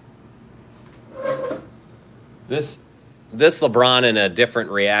 This LeBron in a different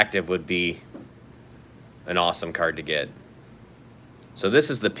reactive would be an awesome card to get. So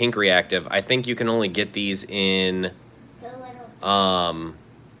this is the pink reactive. I think you can only get these in cello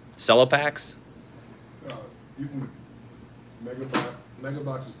packs. You can Mega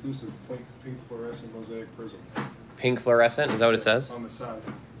Box exclusive pink fluorescent mosaic prism. Pink fluorescent, is that what it says? On the side.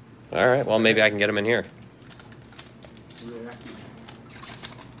 All right, well maybe I can get them in here. Reactive.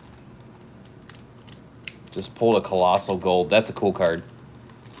 Just pulled a Colossal Gold. That's a cool card.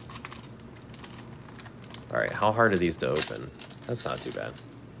 All right, how hard are these to open? That's not too bad.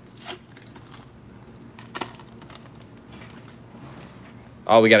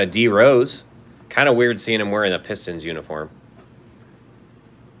 Oh, we got a D Rose. Kind of weird seeing him wearing a Pistons uniform.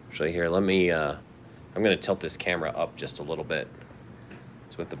 Actually, here, let me, I'm going to tilt this camera up just a little bit.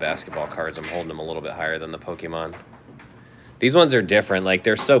 So with the basketball cards, I'm holding them a little bit higher than the Pokemon. These ones are different. Like,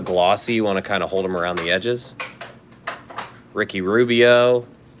 they're so glossy, you want to kind of hold them around the edges. Ricky Rubio.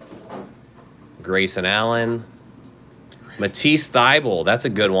 Grayson Allen. Matisse Thybulle. That's a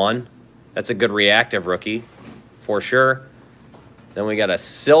good one. That's a good reactive rookie, for sure. Then we got a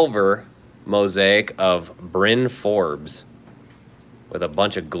silver mosaic of Bryn Forbes with a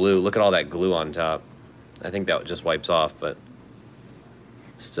bunch of glue. Look at all that glue on top. I think that just wipes off, but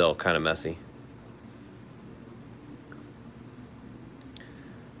still kind of messy.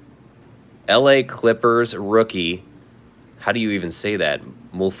 LA Clippers rookie. How do you even say that?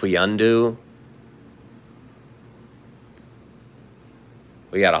 Mulfiandu.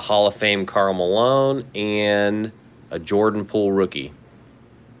 We got a Hall of Fame Karl Malone and a Jordan Poole rookie.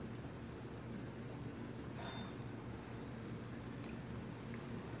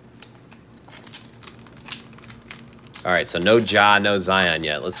 All right, so no Ja, no Zion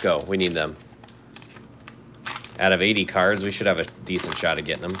yet. Let's go. We need them. Out of 80 cards, we should have a decent shot at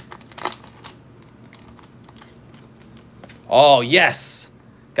getting them. Oh, yes!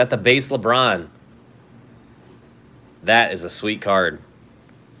 Got the base LeBron. That is a sweet card.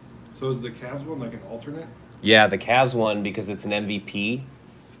 So is the Cavs one like an alternate? Yeah, the Cavs one because it's an MVP.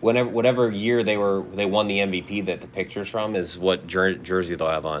 Whatever year they won the MVP that the picture's from is what jersey they'll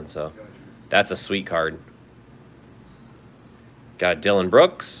have on. So Gotcha. That's a sweet card. Got Dylan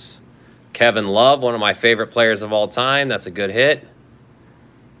Brooks, Kevin Love, one of my favorite players of all time. That's a good hit.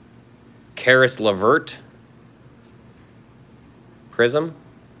 Karis LeVert, Prism.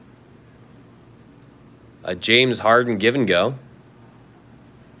 A James Harden give and go.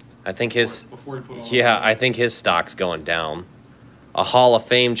 I think his I think his stock's going down. A Hall of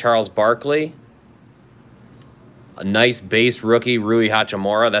Fame Charles Barkley. A nice base rookie Rui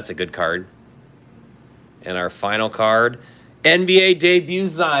Hachimura. That's a good card. And our final card, NBA debut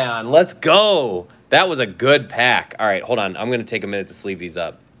Zion. Let's go. That was a good pack. All right, hold on. I'm going to take a minute to sleeve these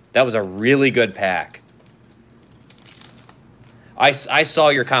up. That was a really good pack. I saw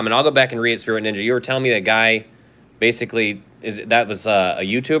your comment. I'll go back and read it, Spirit Ninja. You were telling me that guy basically that was a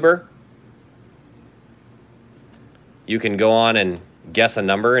YouTuber. You can go on and guess a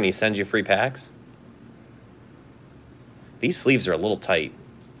number and he sends you free packs. These sleeves are a little tight.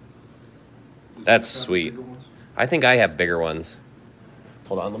 That's sweet. I think I have bigger ones.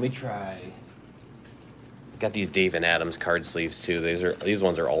 Hold on, let me try. Got these David Adams card sleeves too. These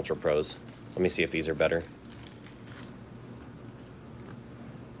ones are Ultra Pros. Let me see if these are better.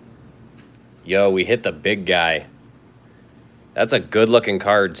 Yo, we hit the big guy. That's a good looking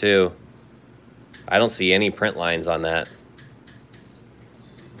card too. I don't see any print lines on that.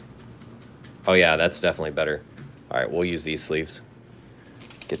 Oh yeah, that's definitely better. All right, we'll use these sleeves.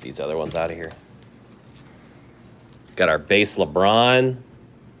 Get these other ones out of here. Got our base LeBron.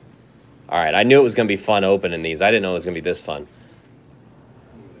 All right, I knew it was going to be fun opening these. I didn't know it was going to be this fun.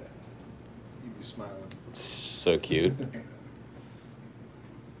 You'd be smiling. So cute.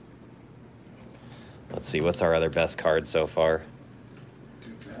 Let's see, what's our other best card so far?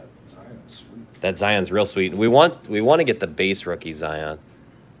 Dude, that Zion's sweet. That Zion's real sweet. We want to get the base rookie Zion.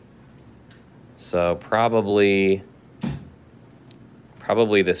 So probably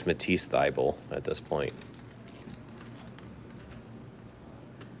this Matisse Thybulle at this point.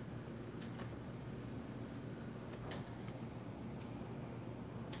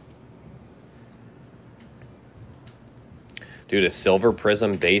 Dude, a silver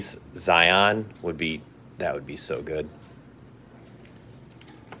prism base Zion would be so good.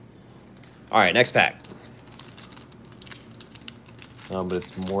 All right, next pack. No, but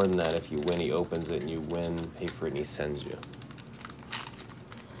it's more than that. If you win, he opens it, and you win, pay for it, and he sends you.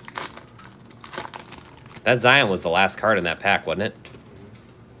 That Zion was the last card in that pack, wasn't it?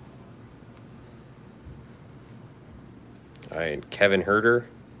 All right, Kevin Herter.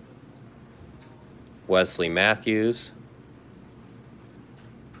 Wesley Matthews.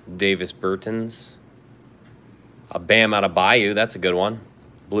 Davis Bertans. A Bam out of Bayou. That's a good one.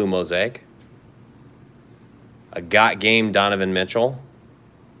 Blue Mosaic. A Got Game Donovan Mitchell.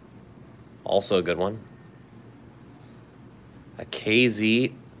 Also a good one. A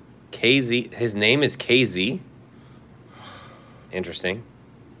KZ. KZ. His name is KZ. Interesting.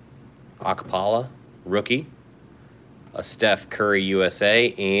 Acapella. Rookie. A Steph Curry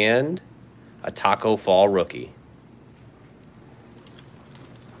USA. And a Taco Fall rookie.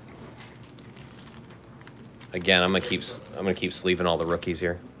 Again, I'm gonna keep sleeving all the rookies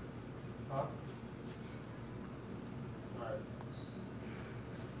here.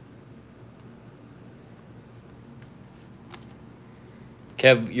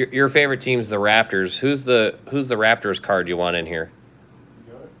 Kev, your favorite team's the Raptors. Who's the Raptors card you want in here?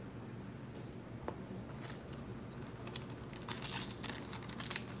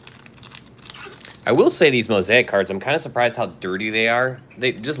 I will say these Mosaic cards, I'm kind of surprised how dirty they are.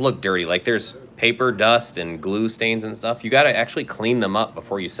 They just look dirty. Like there's paper dust and glue stains and stuff. You got to actually clean them up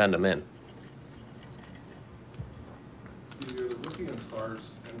before you send them in. Either the Rookie and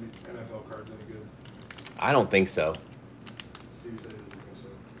Stars and NFL cards any good? I don't think so. Steve said he doesn't think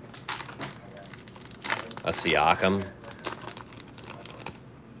so. A Siakam.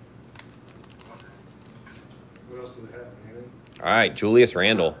 What else do they have? Anything? All right, Julius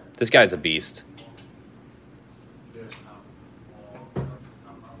Randle. This guy's a beast. Yes.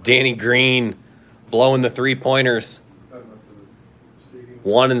 Danny Green blowing the three-pointers.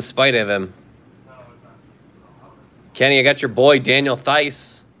 One in spite of him. Kenny, I got your boy, Daniel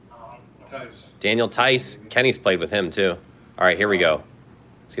Theis. Tice. Daniel Theis. Kenny's played with him, too. All right, here we go.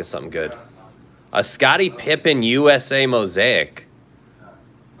 Let's get something good. A Scottie Pippen USA Mosaic.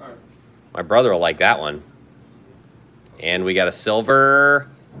 My brother will like that one. And we got a silver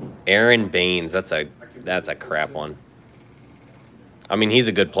Aaron Baines. That's a crap one. I mean, he's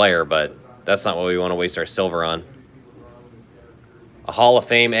a good player, but that's not what we want to waste our silver on. A Hall of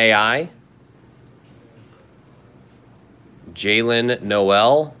Fame AI. Jalen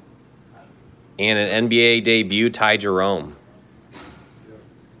Noel. And an NBA debut, Ty Jerome.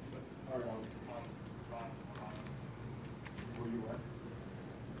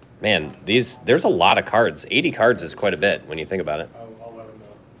 Man, there's a lot of cards. 80 cards is quite a bit when you think about it. I'll let him know.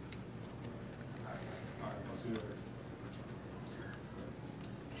 I'll see you later.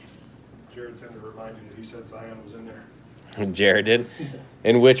 Jared sent to remind you that he said Zion was in there. Jared did?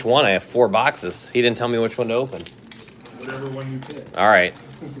 In which one? I have 4 boxes. He didn't tell me which one to open. Whatever one you pick. All right.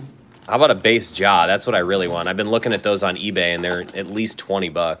 How about a base jaw? That's what I really want. I've been looking at those on eBay, and they're at least 20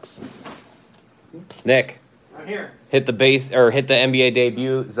 bucks. Nick. I'm here. Hit the NBA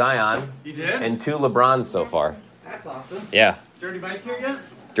debut Zion. You did? And 2 LeBrons so far. That's awesome. Yeah. Dirty Mike here yet?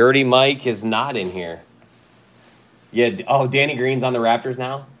 Dirty Mike is not in here. Yeah. Oh, Danny Green's on the Raptors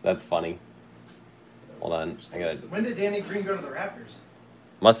now? That's funny. Hold on. I got it. When did Danny Green go to the Raptors?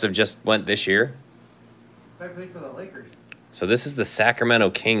 Must have just went this year. I played for the Lakers. So this is the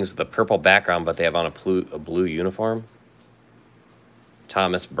Sacramento Kings with a purple background, but they have on a blue uniform.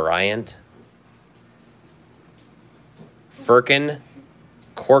 Thomas Bryant. Furkan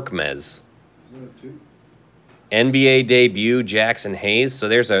Korkmaz. NBA debut Jackson Hayes. So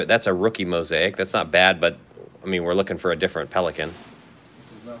that's a rookie Mosaic. That's not bad, but I mean we're looking for a different Pelican. This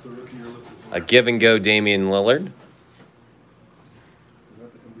is not the rookie you're looking for. A give and go Damian Lillard. Is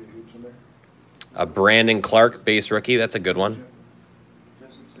that the NBA hoops in there? A Brandon Clark base rookie. That's a good one.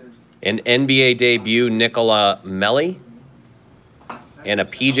 An NBA debut Nicola Melli. And a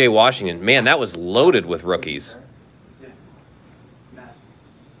PJ Washington. Man, that was loaded with rookies.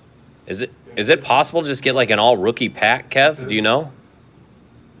 Is it possible to just get like an all rookie pack, Kev? Do you know?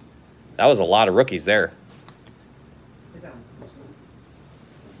 That was a lot of rookies there.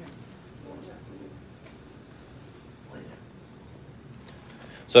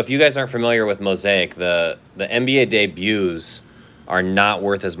 So if you guys aren't familiar with Mosaic, the NBA debuts are not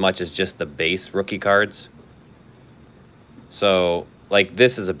worth as much as just the base rookie cards. So like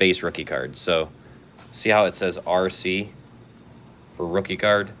this is a base rookie card. So see how it says RC for rookie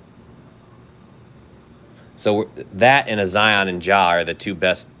card? So that and a Zion and Ja are the 2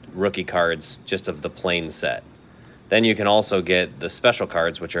 best rookie cards just of the plain set. Then you can also get the special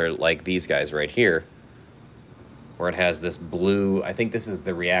cards, which are like these guys right here, where it has this blue, I think this is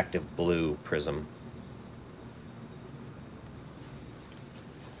the reactive blue prism.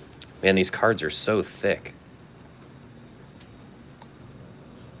 Man, these cards are so thick.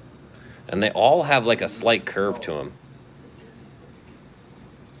 And they all have like a slight curve to them.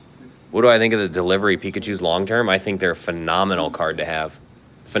 What do I think of the delivery Pikachus long term? I think they're a phenomenal card to have.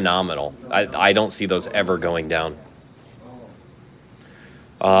 Phenomenal. I don't see those ever going down.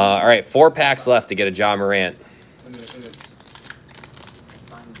 All right, 4 packs left to get a Ja Morant.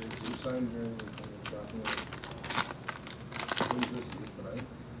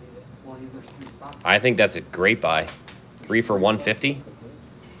 I think that's a great buy. 3 for $150.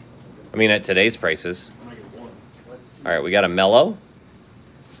 I mean, at today's prices. All right, we got a Melo,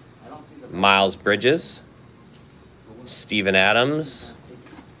 Miles Bridges, Steven Adams,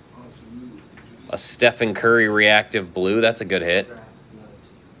 a Stephen Curry reactive blue. That's a good hit.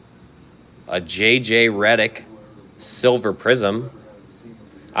 A J.J. Redick silver prism.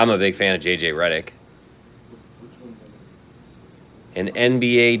 I'm a big fan of J.J. Redick. An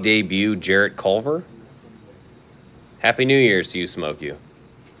NBA debut, Jarrett Culver. Happy New Year's to you, Smoke You.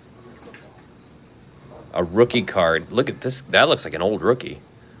 A rookie card. Look at this. That looks like an old rookie.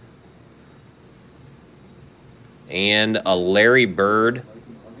 And a Larry Bird,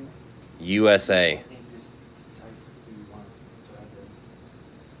 USA.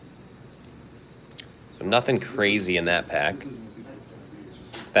 So nothing crazy in that pack.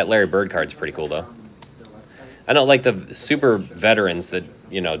 That Larry Bird card's pretty cool, though. I don't like the super veterans that,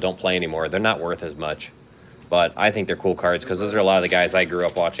 you know, don't play anymore. They're not worth as much. But I think they're cool cards because those are a lot of the guys I grew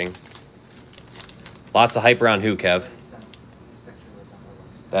up watching. Lots of hype around who, Kev?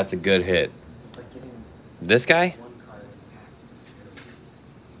 That's a good hit. This guy?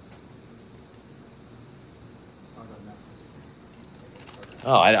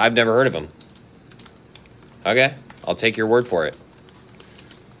 Oh, I've never heard of him. Okay, I'll take your word for it.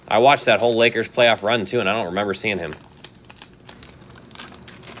 I watched that whole Lakers playoff run, too, and I don't remember seeing him.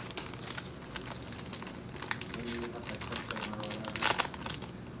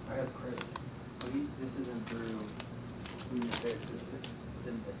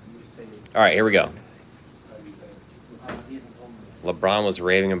 All right, here we go. LeBron was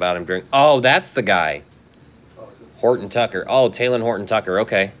raving about him during... Oh, that's the guy. Horton Tucker. Oh, Taylor Horton Tucker.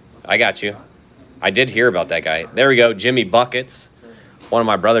 Okay, I got you. I did hear about that guy. There we go. Jimmy Buckets. One of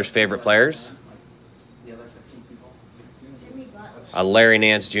my brother's favorite players. A Larry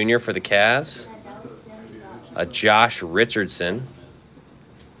Nance Jr. for the Cavs. A Josh Richardson.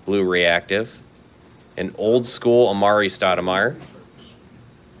 Blue reactive. An old school Amari Stoudemire.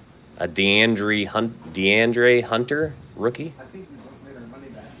 A DeAndre Hunter rookie.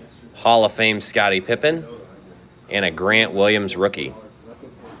 Hall of Fame Scottie Pippen. And a Grant Williams rookie.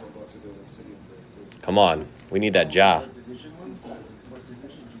 Come on. We need that Ja.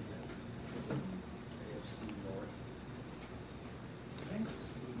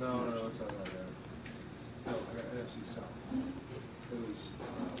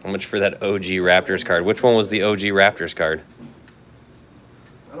 How much for that OG Raptors card? Which one was the OG Raptors card?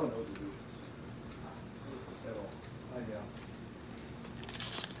 I don't know what to do at all.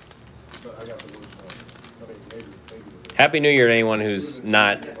 But I got the worst one. I mean, maybe. Happy New Year to anyone who's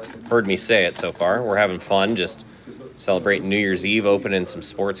not heard me say it so far. We're having fun, just celebrating New Year's Eve, opening some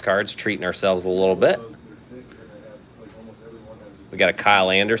sports cards, treating ourselves a little bit. We got a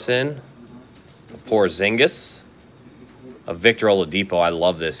Kyle Anderson, a Porzingis, a Victor Oladipo. I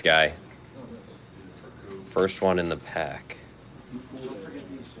love this guy. First one in the pack.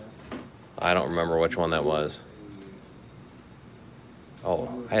 I don't remember which one that was.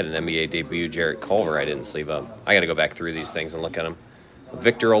 Oh, I had an NBA debut, Jarrett Culver. I didn't sleeve up. I got to go back through these things and look at them.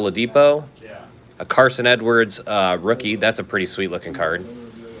 Victor Oladipo, a Carson Edwards rookie. That's a pretty sweet-looking card.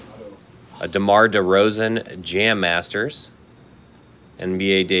 A DeMar DeRozan Jam Masters.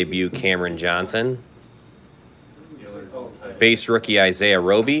 NBA debut, Cameron Johnson. Base rookie, Isaiah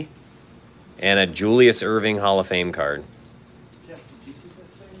Roby. And a Julius Erving Hall of Fame card. I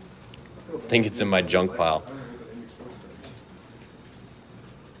think it's in my junk pile.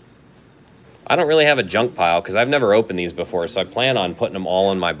 I don't really have a junk pile because I've never opened these before, so I plan on putting them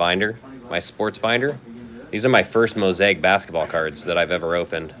all in my binder, my sports binder. These are my first Mosaic basketball cards that I've ever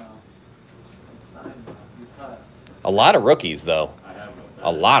opened. A lot of rookies, though.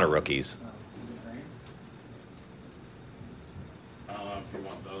 A lot of rookies. I don't know if you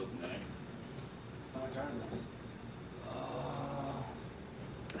want those, Nick.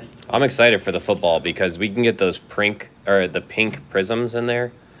 I'm excited for the football because we can get those pink prisms in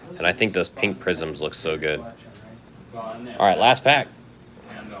there, and I think those pink prisms look so good. All right, last pack.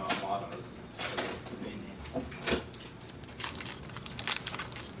 And mottos.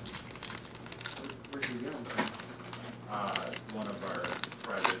 One of our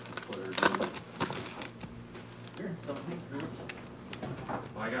private Twitter groups. You're in so many groups.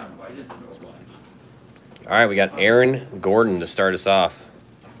 Well, I got invited to a bunch. All right, we got Aaron Gordon to start us off.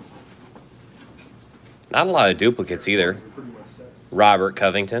 Not a lot of duplicates either. Robert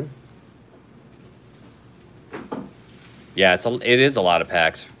Covington. Yeah, it is a lot of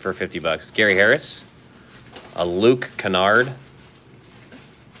packs for $50. Gary Harris. A Luke Kennard.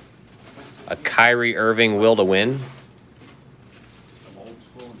 A Kyrie Irving will to win. Some old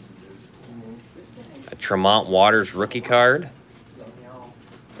school and some new school. A Tremont Waters rookie card.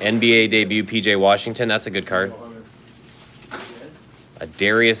 NBA debut PJ Washington. That's a good card. A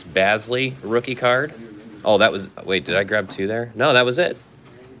Darius Basley rookie card. Oh, that was... Wait, did I grab two there? No, that was it.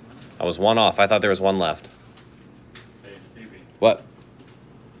 I was one off. I thought there was one left. Hey, Stevie. What?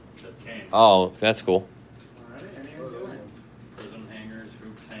 That came. Oh, that's cool. Prism hangers,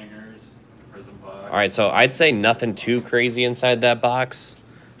 hoops hangers, prism box. All right, so I'd say nothing too crazy inside that box.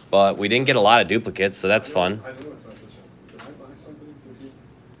 But we didn't get a lot of duplicates, so that's fun. I know it's not this one. Did I buy something with you?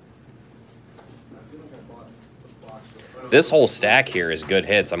 I feel like I bought the box. This whole stack here is good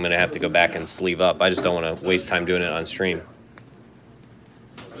hits. I'm going to have to go back and sleeve up. I just don't want to waste time doing it on stream.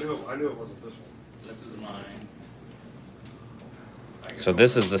 I knew it wasn't this one. This is mine. So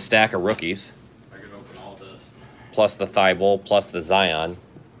this is the stack of rookies, I could open all this. plus the Thibault, plus the Zion.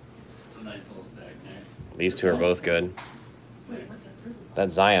 It's a nice little stack there. These two are both good. That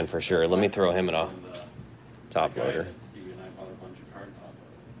Zion for sure. Let me throw him in a And, top the guy loader. that Stevie and I bought a bunch of cards off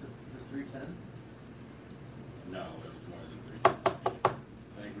of. For 310? No, it was more than 3. I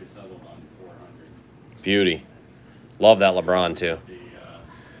think we settled on 400. Beauty. Love that LeBron too. The,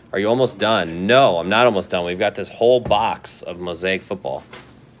 Are you almost done? No, I'm not almost done. We've got this whole box of Mosaic football.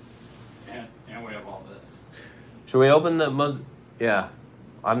 and we have all this. Should we open the Yeah.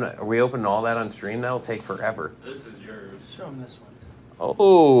 Are we opening all that on stream? That'll take forever. This is yours. Show him this one.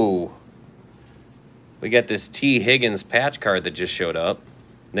 Oh. We got this T. Higgins patch card that just showed up.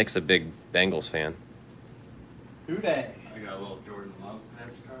 Nick's a big Bengals fan. Who day? I got a little Jordan Love patch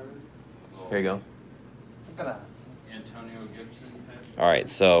card. Here you go. Look at that. Antonio Gibson patch. All right,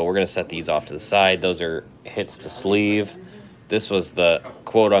 so we're going to set these off to the side. Those are hits to sleeve. This was the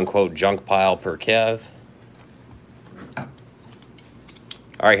quote-unquote junk pile per Kev. All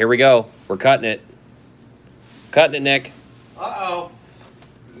right, here we go. We're cutting it. Cutting it, Nick. Uh-oh.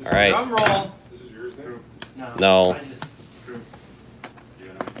 All right. Drum roll. This is yours, Nick? No. I just True. You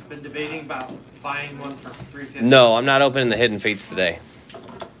know, been debating about buying one for 350. No, I'm not opening the Hidden Fates today.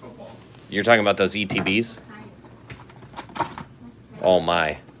 football. You're talking about those ETBs? Oh, my.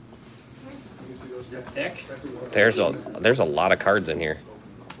 Let me see those. Is that thick? There's a lot of cards in here.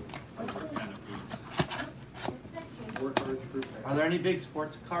 Kind of piece. Are there any big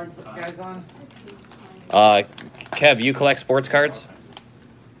sports cards guys on? Kev, you collect sports cards?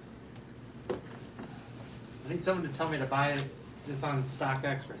 I need someone to tell me to buy this on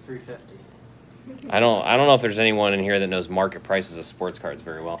StockX for 350. I don't know if there's anyone in here that knows market prices of sports cards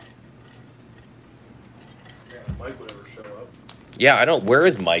very well. Yeah, Mike would ever show up. Yeah, I don't. Where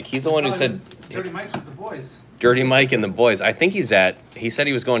is Mike? He's the one who said Dirty Mike's with the boys. Dirty Mike and the boys. I think he said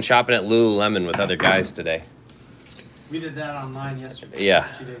he was going shopping at Lululemon with other guys today. We did that online yesterday. Yeah.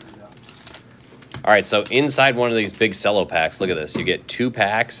 2 days ago. All right, so inside one of these big cello packs, look at this. You get 2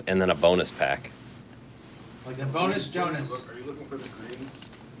 packs and then a bonus pack. Like a bonus Jonas. Are you looking for the greens?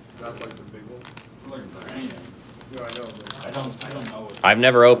 Not like the big one? I'm looking for anything. No, I know. But I don't know what. I've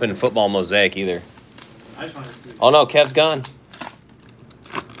never opened Football Mosaic either. I just want to see. Oh no, Kev's gone.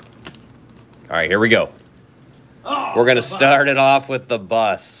 All right, here we go. Oh, We're gonna the start bus. it off with the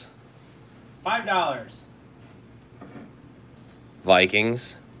bus. $5.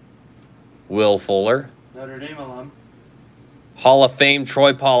 Vikings. Will Fuller. Notre Dame alum. Hall of Fame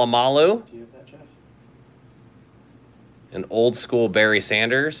Troy Polamalu. Do you have that, Jeff? An old school Barry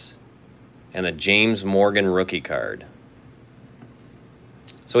Sanders. And a James Morgan rookie card.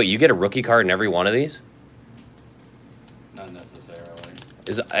 So wait, you get a rookie card in every one of these? Not necessarily.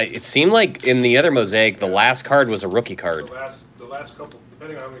 It seemed like in the other Mosaic, the last card was a rookie card. the last couple,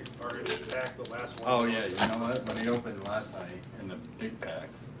 depending on how many are in the pack, the last one. Oh yeah, you know what? When he opened last night in the big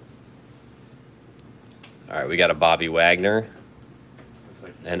packs, All right, we got a Bobby Wagner, looks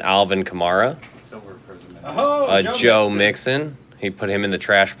like he an Alvin Kamara, silver prism. In Oh, a Joe Mixon. He put him in the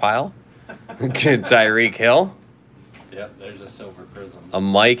trash pile. Tyreek Hill, Yep, there's a silver prism. a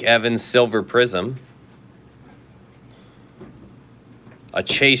Mike Evans Silver Prism, a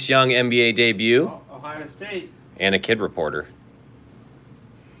Chase Young NBA debut, Oh, Ohio State. and a Kid Reporter.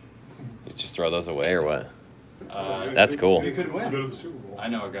 You just throw those away or what? That's cool. We could win. Go to the Super Bowl. I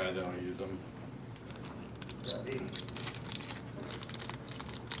know a guy that'll use them.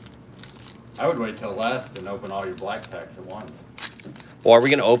 I would wait till last and open all your black packs at once. Well, are we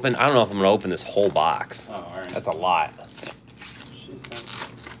gonna open? I don't know if I'm gonna open this whole box. Oh, all right. That's a lot. She said.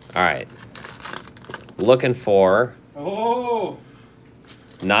 All right. Looking for Oh,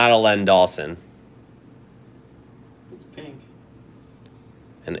 not a Len Dawson, it's pink.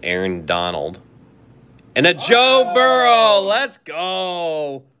 an Aaron Donald, and a Joe Burrow. Let's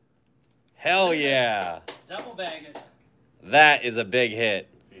go. Hell yeah. Double bag it. That is a big hit.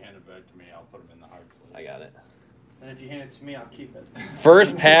 If you hand it back to me, I'll put them in the hard sleeve. I got it. And if you hand it to me, I'll keep it.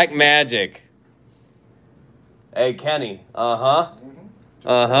 First pack magic. Hey, Kenny. Uh-huh.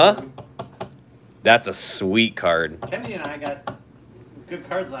 Uh-huh. That's a sweet card. Kenny and I got good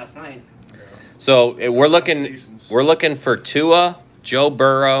cards last night. So we're looking for Tua, Joe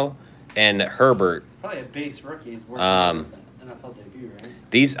Burrow, and Herbert. Probably a base rookie is worth NFL debut, right?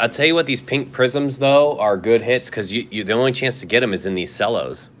 These, I'll tell you what, these pink prisms though are good hits because you the only chance to get them is in these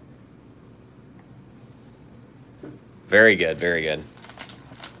cellos. Very good, very good.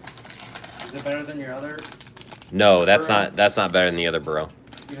 Is it better than your other? No, that's Burrow? not better than the other Burrow.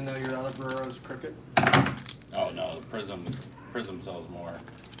 Even though your other Burrow's crooked? Oh no, the Prism sells more.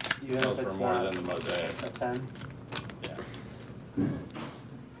 Even Sells if for it's more not than the Mosaic. a 10? Yeah.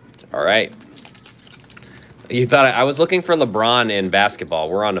 All right. You thought I was looking for LeBron in basketball.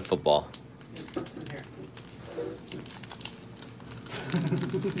 We're on to football. What's in here?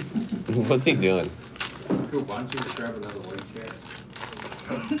 What's he doing? Coop, why don't you just grab another white chair?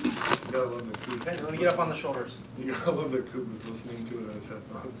 You gotta love that Coop. Hey, let me get up on the shoulders. You gotta love that Coop was listening to it on his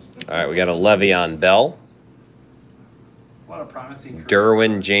headphones. All right, we got a Le'Veon Bell, What a promising career.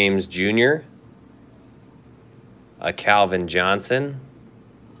 Derwin James Jr., a Calvin Johnson,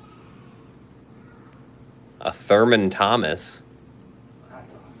 a Thurman Thomas.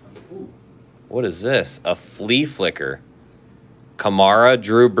 That's awesome. Ooh. What is this? A Flea Flicker. Kamara,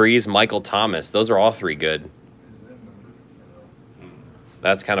 Drew Brees, Michael Thomas. Those are all three good. Is that numbered? I don't know.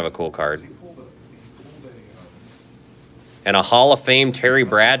 That's kind of a cool card. He pulled a And a Hall of Fame Terry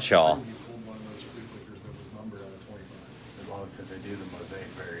Bradshaw. He pulled one of those free flickers that was numbered out of 25. As long as they do the Mosaic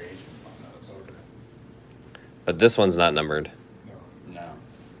variations on those. Okay. But this one's not numbered. No. No,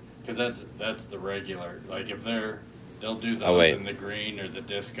 because that's the regular. Like if they'll do those Oh, wait. in the green or the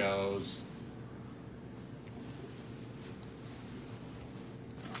discos.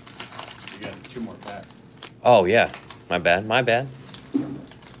 You got 2 more packs. Oh, yeah. My bad. My bad.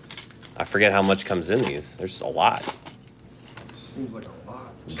 I forget how much comes in these. There's a lot. Seems like a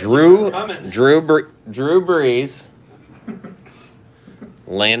lot. Drew Coming. Brees.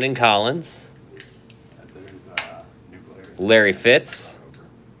 Landon Collins. There's new players. Larry Fitz.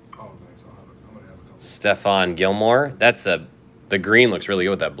 Oh, nice. I'm gonna have a couple. Stephon Gilmore. The green looks really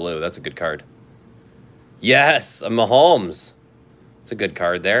good with that blue. That's a good card. Yes, a Mahomes. It's a good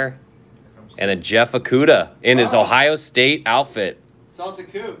card there. And a Jeff Okuda in his Wow. Ohio State outfit.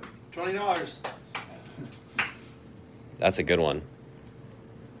 Celtic Coop, $20. That's a good one.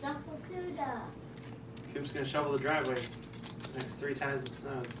 Duffel-cuda. Coop's gonna shovel the driveway next 3 times it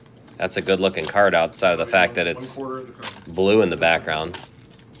snows. That's a good looking card outside of the fact that it's 1/4 of the card. blue in the background.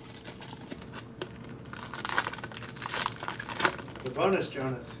 The bonus,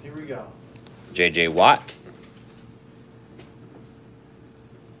 Jonas. Here we go. JJ Watt.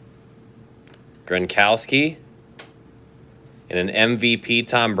 Gronkowski. And an MVP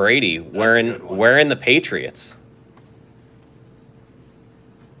Tom Brady a wearing good one. the Patriots.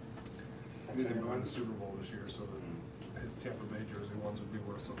 He didn't win the Super Bowl this year, so that his Tampa Bay jersey ones would be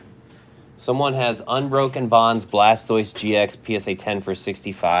worth something. Someone has Unbroken Bonds Blastoise GX PSA 10 for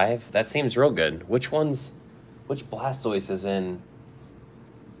 65. That seems real good. Which Blastoise is in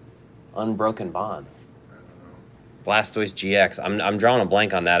Unbroken Bonds? I don't know. Blastoise GX. I'm drawing a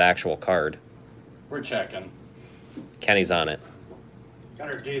blank on that actual card. We're checking. Kenny's on it. Got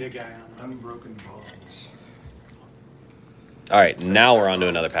our data guy on. Unbroken bonds. All right, now we're on to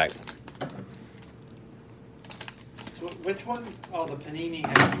another pack. So which one? Oh, the Panini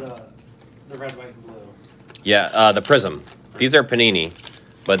has the red, white, and blue. Yeah, the Prism. These are Panini,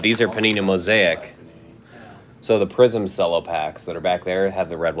 but these are Panini Mosaic. Yeah. So the Prism cello packs that are back there have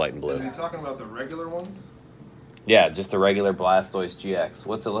the red, white, and Are blue. you talking about the regular one? Yeah, just the regular Blastoise GX.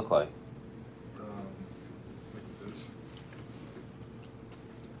 What's it look like? Like this.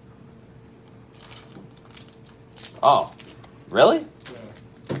 Oh, really?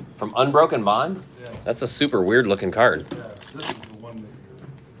 Yeah. From Unbroken Bonds? Yeah. That's a super weird looking card. Yeah. This is the one that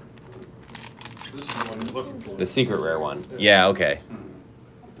This is the one you're looking for. The secret rare one. Yeah, okay.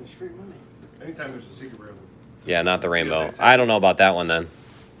 There's free money. Anytime there's a secret rare. Yeah, not the rainbow. I don't know about that one then.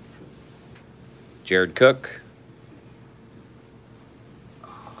 Jared Cook.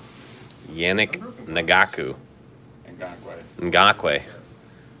 Yannick Ngakwe. And Gonkwe. Ngakwe.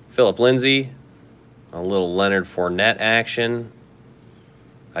 Philip Lindsay. A little Leonard Fournette action.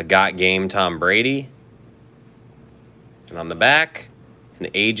 A got game Tom Brady. And on the back, an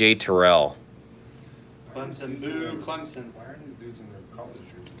A.J. Terrell. Clemson, boo, Clemson. Why are these dudes in their college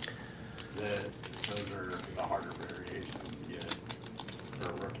shoes? Those are the harder variations to get for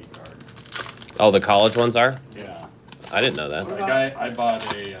a rookie card. Oh, the college ones are? Yeah. I didn't know that. Like I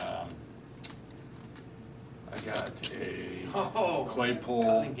bought a, I got a Claypool,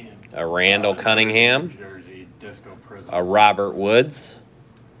 Cunningham. A Randall Cunningham. jersey, Disco Prism. A Robert Woods.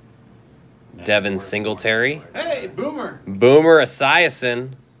 And Devin it's worth Singletary. Hey, Boomer. Boomer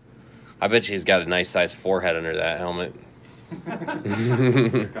Esiason. I bet she's got a nice sized forehead under that helmet.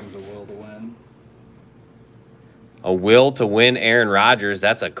 Here comes a will to win. A will to win Aaron Rodgers.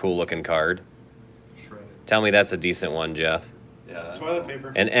 That's a cool looking card. Shredded. Tell me that's a decent one, Jeff. Yeah. That's Toilet cool.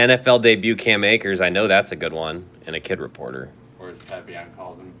 paper. An NFL debut Cam Akers. I know that's a good one. And a kid reporter. Or as Papian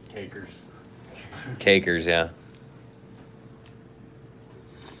calls them, cakers. Cakers, yeah.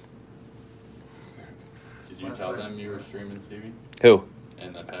 Did you tell them you were streaming, Stevie? Who?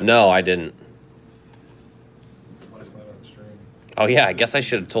 And that No, I didn't. Last night on stream. Oh, yeah. I guess I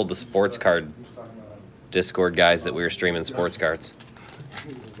should have told the sports card He was talking about Discord guys that we were streaming sports cards. he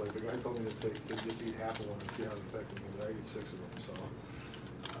was like, the guy told me to just eat half of them and see how it affected me, but I eat 6 of them,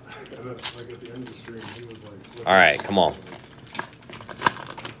 so. And then, like, at the end of the stream, he was like. All right, come on.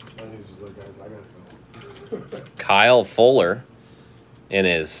 And he was just like, guys, I gotta go. Kyle Fuller in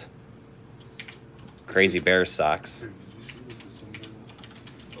his Crazy Bears socks. Dude, did you see what the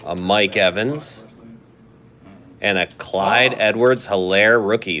Cinder- A Mike Evans last night? and a Clyde Edwards-Helaire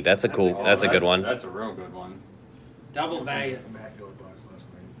rookie. That's a cool. That's a good one. That's a real good one. Double bag it. Immaculate box last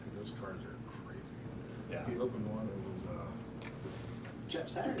night. Dude, those cards are crazy. Yeah. He opened one, it was, Jeff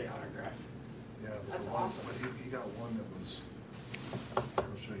Saturday autograph. yeah. but That's the one- awesome. But he got one that was, I'll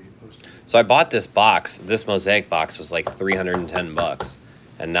show you, he posted it. So I bought this box. This Mosaic box was like $310,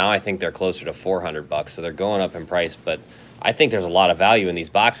 and now I think they're closer to $400. So they're going up in price, but I think there's a lot of value in these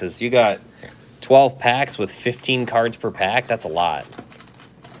boxes. You got 12 packs with 15 cards per pack. That's a lot.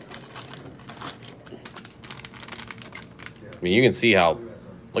 I mean, you can see how.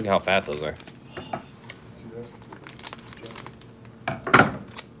 Look at how fat those are. See that?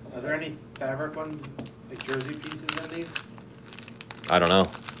 Are there any fabric ones, like jersey pieces in these? I don't know.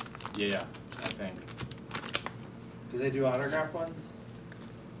 Yeah, I think. Do they do autograph ones?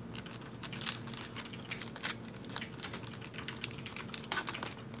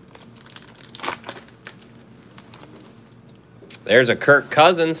 There's a Kirk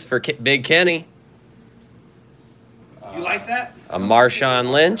Cousins for Big Kenny. You like that? A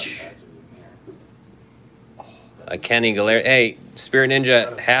Marshawn Lynch. A Kenny Gallaire. Hey, Spirit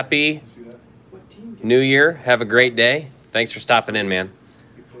Ninja, happy See that? What team? New Year. Have a great day. Thanks for stopping in, man.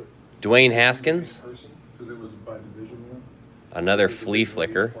 He put Dwayne Haskins. person, 'cause it was by division one. Another He did flea for each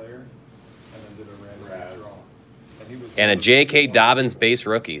flicker. player, and then did a random draw. And he was- And a J.K. Dobbins base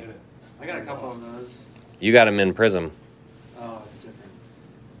rookie. I got a couple of those. You got him in Prism. Oh, it's different.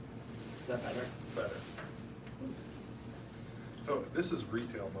 Is that better? Better. So this is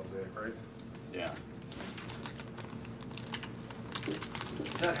retail Mosaic, right? Yeah.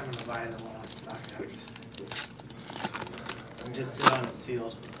 I feel like I'm gonna buy the one on StockX. And just sit on it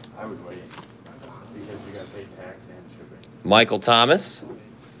sealed. I would wait. Because you got to pay tax and shipping. Michael Thomas.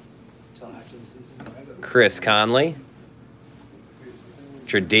 Till after the season. Chris Conley.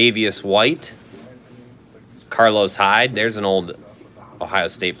 Tre'Davious White. Carlos Hyde. There's an old Ohio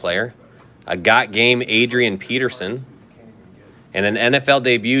State player. A got game Adrian Peterson. And an NFL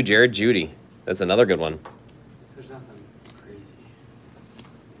debut Jared Judy. That's another good one. There's nothing crazy.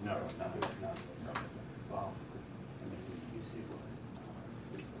 No, not. Wow.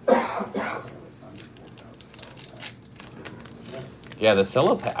 Yeah, the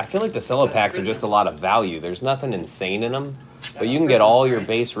cello pack. I feel like the cello packs are just a lot of value. There's nothing insane in them, but you can get all your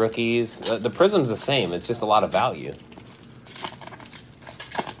base rookies. The Prism's the same. It's just a lot of value.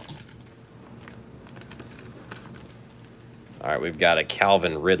 All right, we've got a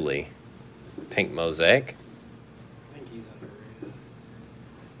Calvin Ridley, pink mosaic. I think he's underrated.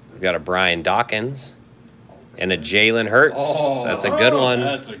 We've got a Brian Dawkins and a Jalen Hurts. Oh, That's a good one.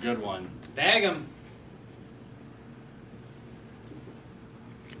 That's a good one. Bag him.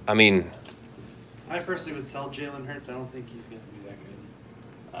 I mean, I personally would sell Jalen Hurts. I don't think he's going to be that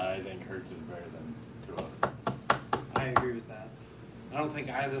good. I think Hurts is better than Tua. I agree with that. I don't think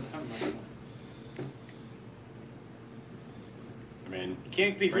either of them are. I mean, You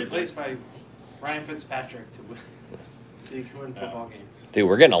can't be Right replaced by Ryan Fitzpatrick to win, so you can win football games. dude,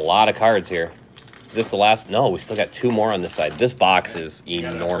 we're getting a lot of cards here. Is this the last? No, we still got 2 more on this side. This box is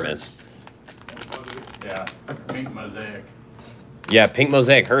enormous. Yeah, pink mosaic. Yeah, pink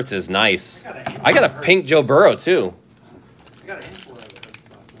mosaic hurts is nice. I got a pink Joe Burrow too. I got a handful of it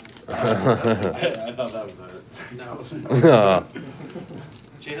last night. I thought that was it. No.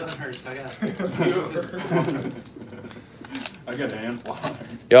 Jalen Hurts, I got I got a handful.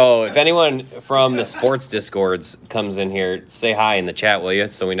 Yo, if anyone from the sports discords comes in here, say hi in the chat, will you?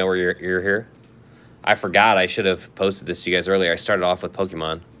 So we know where you're here. I forgot. I should have posted this to you guys earlier. I started off with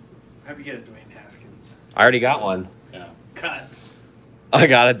Pokemon. I hope you get a Dwayne Haskins. I already got one. Yeah. Cut. I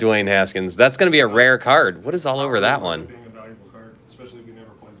got a Dwayne Haskins. That's going to be a rare card. What is all over that one? Being a valuable card, especially if he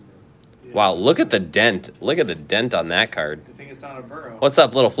never plays again. Yeah. Wow, look at the dent. Look at the dent on that card. I think it's not a Burrow. What's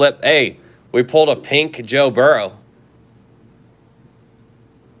up, little flip? Hey, we pulled a pink Joe Burrow.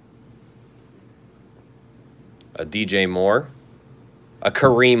 A DJ Moore. A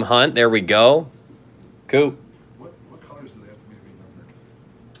Kareem Hunt. There we go. Coop. What colors do they have to be numbered?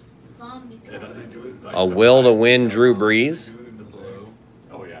 Zombie They colors. do it like A the will to black win and Drew yellow. Brees. Do it in blue.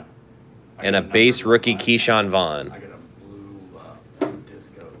 Oh, yeah. I And got a base number rookie black. Keyshawn Vaughn. I got a blue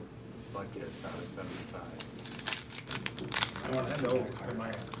disco buckets out of 75. I want to I see know. that card.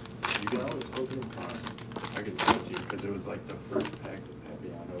 You can always open them fine. I could tell you because it was like the first pack that had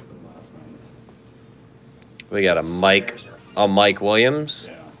been unopened last night. We got a Mike Williams.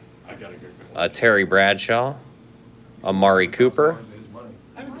 Yeah, I got a good A Terry Bradshaw. A Mari Cooper. His money.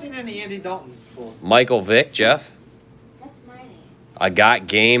 I haven't seen any Andy Daltons pulled. Michael Vick, Jeff. That's my name. I got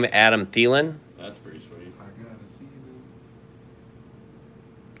game Adam Thielen. That's pretty sweet. I got a Thielen.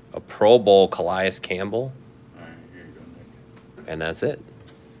 A Pro Bowl Calais Campbell. All right, here you go, Nick. And that's it.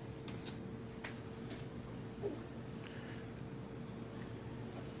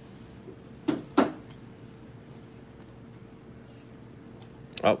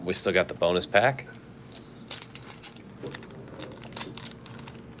 Oh, we still got the bonus pack.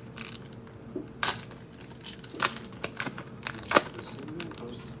 Does Cinnamon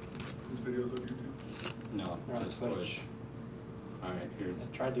post his videos on YouTube? No, We're on just Twitch. push. All right, here's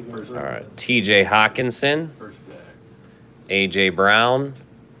I tried to go first, through All right, this. TJ Hawkinson, first pack. AJ Brown,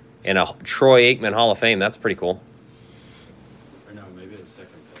 and a Troy Aikman Hall of Fame. That's pretty cool. Or no, maybe the second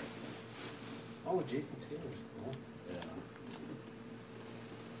pack. Oh, Jason Taylor's cool. Yeah.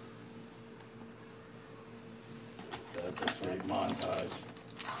 That's a sweet montage.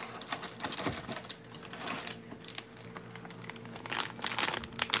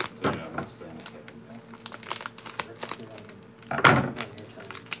 So yeah, let's bring the second pack.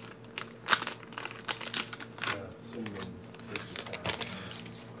 Yeah, Cinnamon versus Adam.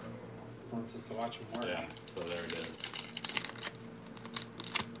 Wants us to watch him work. Yeah, so there it is.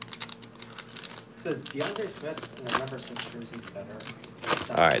 Says DeAndre Smith in a number 6 jersey better.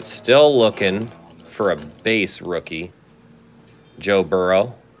 All right, still looking for a base rookie. Joe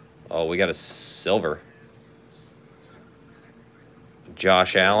Burrow. Oh, we got a silver.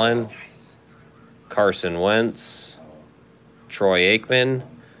 Josh Allen, Nice. Carson Wentz, Troy Aikman,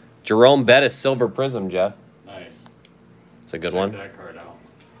 Jerome Bettis Silver Prism, Jeff. Nice. It's a good Check one. that card out.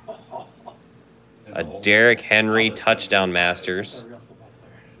 And A the whole- Derrick Henry all the touchdown 75. masters, That's a real football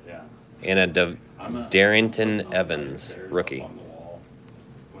player. Yeah. and a I'm gonna Darrington put those Evans right there rookie. up on the wall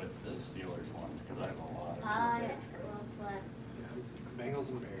with the Steelers ones because I have a lot of I Steelers. love what. Bengals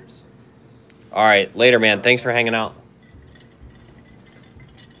and Bears. All right, later, man. Thanks for hanging out.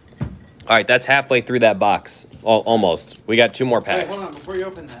 All right, that's halfway through that box. Oh, almost. We got 2 more Wait, packs. hold on. Before you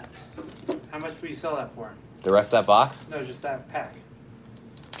open that, how much will you sell that for? The rest of that box? No, just that pack.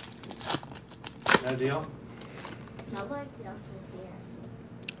 No deal? Nobody else is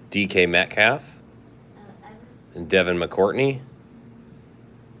here. DK Metcalf Ever. and Devin McCourtney.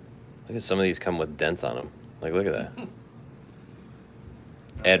 Look at some of these come with dents on them. Like, look at that.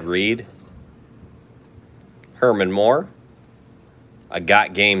 Ed Reed. Herman Moore. A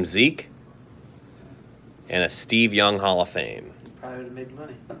Got Game Zeke. And a Steve Young Hall of Fame. Probably would have made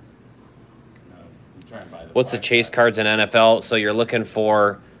money. No, I'm trying to buy the What's the black chase pack. cards in NFL? So you're looking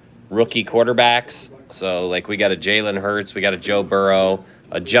for rookie quarterbacks. So, like, we got a Jalen Hurts, we got a Joe Burrow,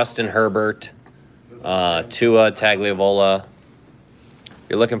 a Justin Herbert, Tua Tagliavola.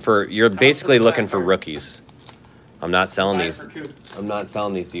 You're basically looking for rookies. I'm not selling Buy it these. for Coop. I'm not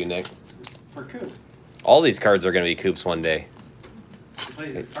selling these to you, Nick. For Coop. All these cards are going to be Coops one day. He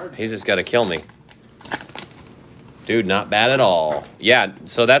plays his card. He's just got to kill me. Dude, not bad at all. Yeah,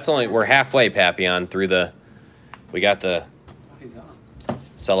 so we're halfway, Papillon, through we got the Oh, he's on.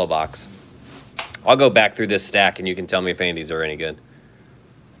 cello box. I'll go back through this stack and you can tell me if any of these are any good.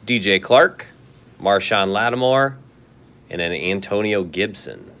 DJ Clark, Marshawn Lattimore, and an Antonio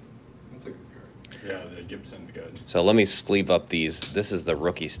Gibson. That's a good card. Gibson's good. So let me sleeve up these. This is the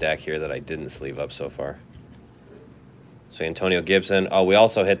rookie stack here that I didn't sleeve up so far. So Antonio Gibson. Oh, we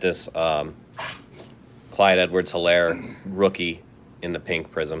also hit this Clyde Edwards-Helaire rookie in the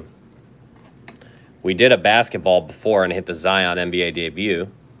pink prism. We did a basketball before and hit the Zion NBA debut.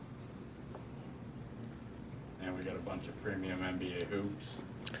 And we got a bunch of premium NBA hoops.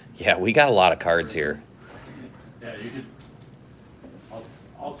 Yeah, we got a lot of cards here. Yeah, you could.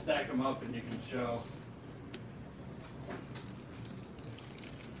 I'll stack them up and you can show.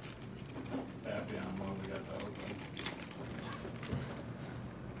 Happy on what we got to open.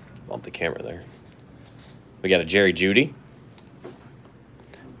 Bump the camera there. We got a Jerry Jeudy.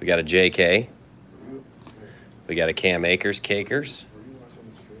 We got a JK. We got a Cam Akers Cakers.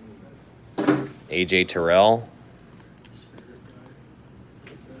 AJ Terrell.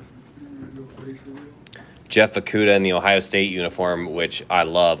 Jeff Okuda in the Ohio State uniform, which I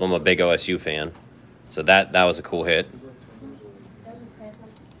love. I'm a big OSU fan. So that was a cool hit.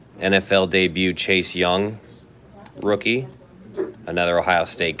 NFL debut Chase Young, rookie. Another Ohio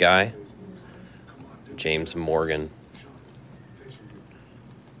State guy. James Morgan.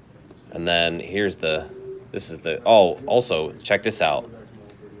 And then also, check this out.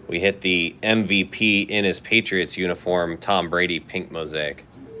 We hit the MVP in his Patriots uniform, Tom Brady pink mosaic.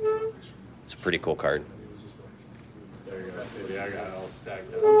 It's a pretty cool card. There you go. Maybe I got it all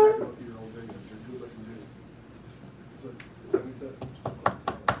stacked up.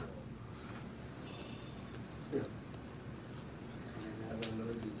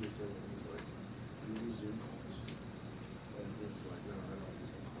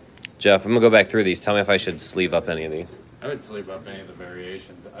 Jeff, I'm going to go back through these. Tell me if I should sleeve up any of these. I would sleeve up any of the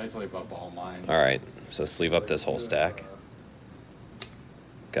variations. I sleeve up all mine. All right, so sleeve up this whole stack.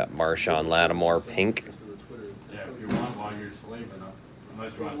 Got Marshawn Lattimore pink. Yeah, if you want while you're sleeving up.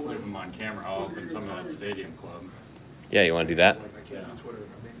 Unless you want to sleeve them on camera, I'll open some of that Stadium Club. Yeah, you want to do that? Yeah.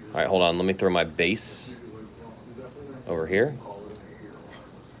 All right, hold on. Let me throw my base over here.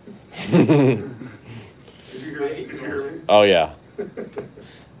 Oh, yeah.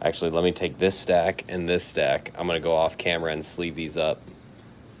 Actually, let me take this stack and this stack. I'm going to go off camera and sleeve these up.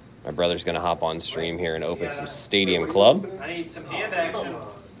 My brother's going to hop on stream here and open some Stadium Club. I need some hand action.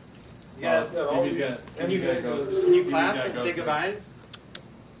 Yeah. Can you Stevie's clap gotta and go say through. goodbye?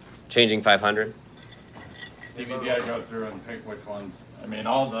 Changing 500. Stevie's got to go through and pick which ones. I mean,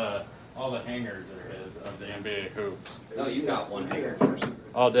 all the hangers are his of the NBA hoops. No, you got one hanger.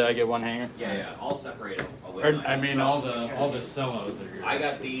 Oh, did I get one hanger? Yeah. I'll separate them. Or, I mean, all the cellos are yours. I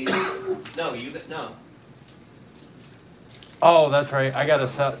got these. No, no. Oh, that's right. I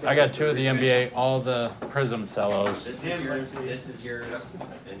got two of the NBA, all the Prism cellos. This is yours, and these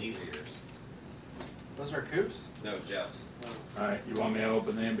are yours. Those are coops? No, Jeff's. All right, you want me to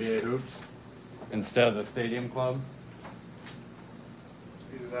open the NBA hoops instead of the Stadium Club?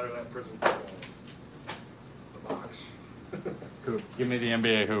 Either that or that prison. The box. Coop, give me the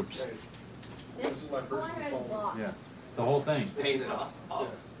NBA hoops. This is my first installment. Yeah, the whole thing. Paying it off. Oh.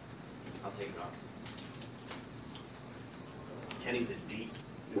 I'll take it off. Kenny's in deep.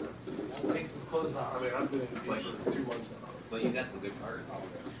 I'll take some clothes off. I mean, I've been in the game for 2 months now. But you got some good cards.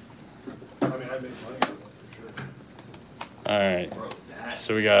 I mean, I make money on it for sure. All right, Bro,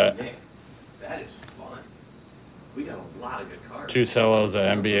 so we got Nick, that is fun. We got a lot of good cards. two cellos of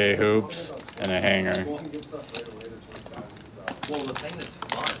NBA hoops and a hanger. You can get stuff right away that's $1,000. Well, the thing that's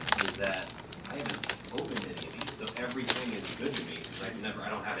fun is that I haven't opened any of these, so everything is good to me because I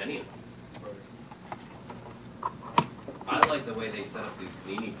don't have any of them. I like the way they set up these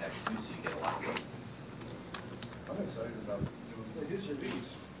Panini packs too, so you get a lot of things. I'm excited about doing these are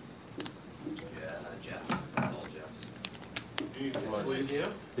these. Yeah, Jeff's. That's all Jeff's. You need the sleeves? Yeah.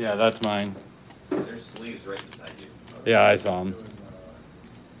 Yeah, that's mine. There's sleeves right beside you. Yeah, I saw them.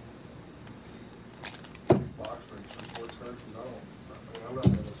 Box springs for sports cards, 'cause I'm not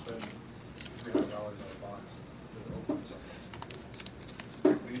gonna spend $300 on a box to open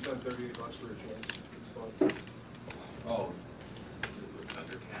something. When you spend $38 for a chance, it's fun. Oh, with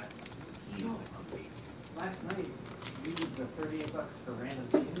Thundercats. He is amazing. Last night, we did the $38 for random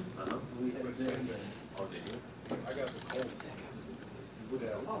teams. Uh-huh. We had But the same day, Oh, did you? I got the Colts.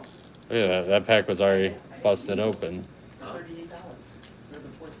 Yeah. Yeah, that pack was already busted open. Huh? $38. They're the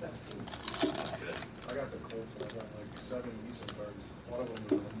fourth best team. That's good. I got the Colts and I got like 7 decent cards. One of them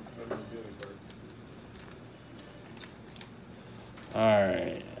was a memorabilia card. All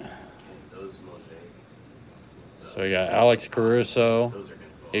right, Those mosaic. so we got Alex Caruso, Those are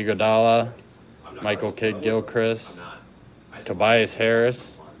good. Iguodala, I'm not- Michael Kidd Gilchrist, I'm not. I just- Tobias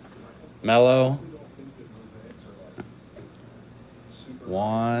Harris, Mello, I don't think that mosaics are like super.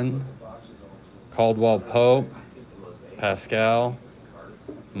 Juan, The boxes always Caldwell Pope, Pascal,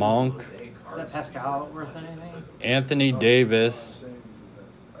 Monk, Is that Pascal worth anything? Anthony Davis,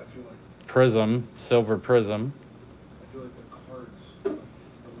 Prism, Silver Prism, I feel like the cards, the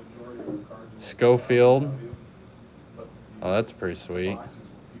majority of the cards. Schofield. Oh, that's pretty sweet.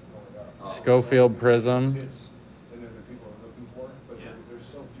 Schofield Prism,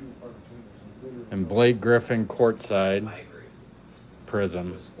 and Blake Griffin Courtside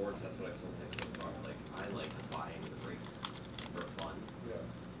Prism. With sports, that's what I told Nick so far. Like, I like buying the breaks for fun. Yeah.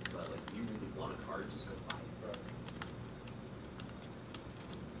 But like, if you really want a card, just go buy it.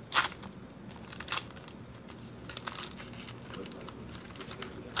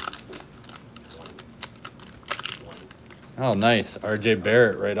 Oh, nice. RJ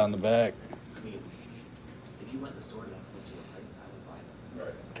Barrett right on the back. I mean, if you went to the store, that's how much you were priced, I would buy them.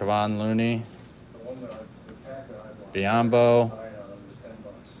 Right. Kevon Looney, The one that the pack that I bought. Biombo, Zion was $10, so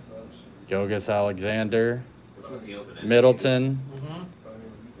that was sweet. Gilgeous Alexander, Which one's the open? Middleton, Mm-hmm. But I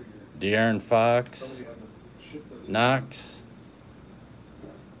mean, you figure De'Aaron Fox, somebody had to ship those. Knox,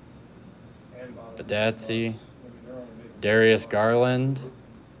 And bottom Badazzi, I mean, they're only making Darius Garland,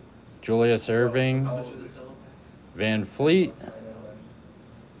 Julius Irving, How much are the solo packs? Van Fleet, $10.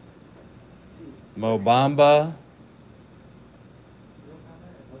 Mo Bamba, It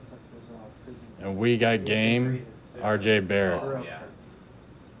looks like those are all prison. and we got game, RJ Barrett. Oh, yeah.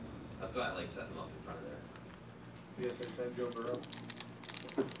 That's why I like setting them up in front of there. Yes, I said Joe Burrow.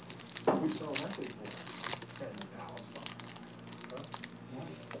 We saw that before. $10. Huh?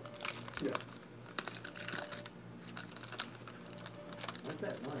 Yeah. What's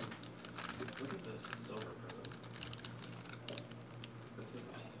that one? Look at this silver prism. This is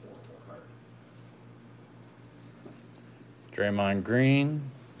a horrible card. Draymond Green,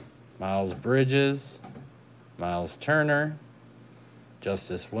 Miles Bridges, Miles Turner,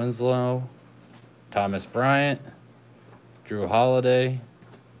 Justice Winslow, Thomas Bryant, Drew Holiday,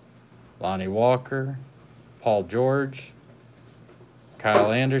 Lonnie Walker, Paul George,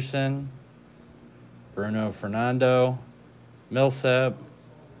 Kyle Anderson, Bruno Fernando, Millsap,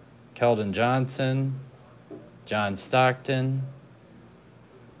 Keldon Johnson, John Stockton,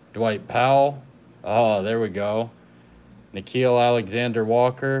 Dwight Powell. Oh, there we go. Nikhil Alexander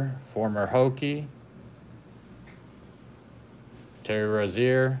Walker, former Hokie. Terry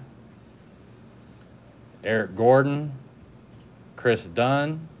Rozier, Eric Gordon, Chris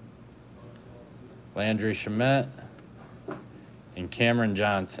Dunn, Landry Shamet, and Cameron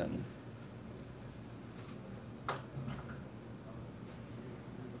Johnson.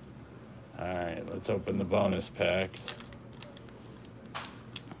 All right, let's open the bonus packs.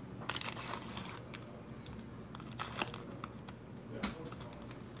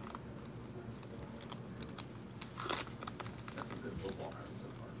 That's a good football card so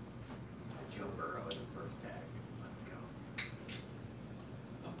far. Joe Burrow in the first pack. Let's go.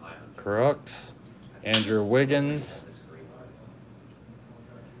 I'm high on Joe. Crooks, Andrew Wiggins, This green card.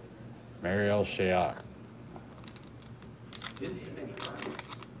 Mariel Shayok. Didn't hit any cards.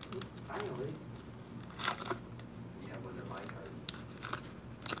 Finally. Yeah, when they're my cards.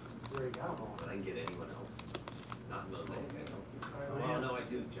 Where you got them all? But I can get anyone else. Not Mosaic, I don't. Oh, Well, yeah. no, I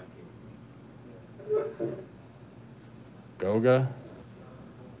do, Jeff King. Goga,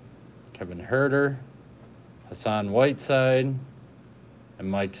 Kevin Herter, Hassan Whiteside,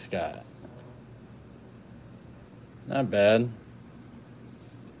 and Mike Scott. Not bad.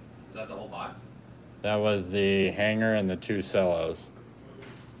 Is that the whole box? That was the hanger and the two cellos.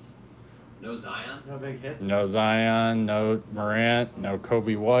 No Zion? No big hits? No Zion, no Morant, no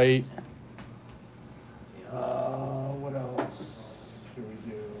Kobe White. What else should we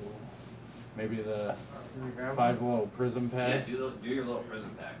do? Maybe the Can we grab 5 them? little prism Yeah, pack. do your little prison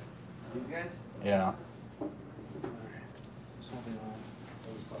packs. These guys? Yeah. Just holding on.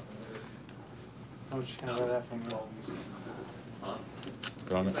 How much can I buy that from you? Huh?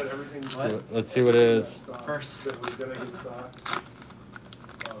 You want Said it? everything. What? Let's see what it is. First. That was gonna get stocked,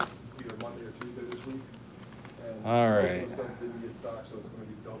 either Monday or Tuesday this week. And All most of right. the stuff didn't get stocked, so it's gonna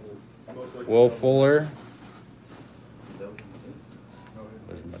be double. Most likely Will double. Fuller. No hits. No,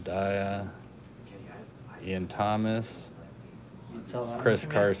 There's Madiah. Okay, I Ian Thomas. You'd sell that Chris one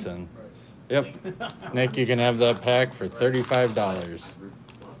to me? Carson. Right. Yep. Nick, you can have that pack for $35.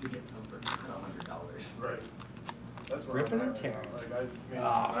 We'll have to get some for $100. Right. That's what Ripping I'm and at. tearing. Like, I mean,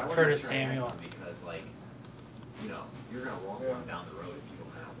 Ah. I wanna Curtis make sure I have Samuel. some Because like, you know, you're gonna want Yeah. one down the road if you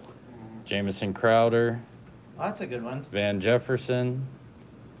don't have one. Jamison Crowder. Oh, that's a good one. Van Jefferson.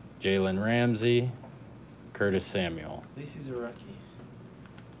 Jalen Ramsey. Curtis Samuel. At least he's a rookie.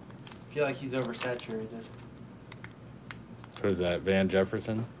 I feel like he's oversaturated. Who's that? Van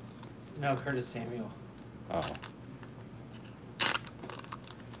Jefferson? No, Curtis Samuel. Oh.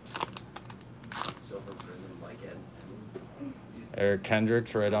 Silver prism like Ed. Eric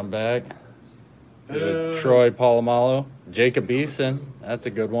Kendricks right on back. There's Boo. a Troy Polamalu. Jacob Eason. That's a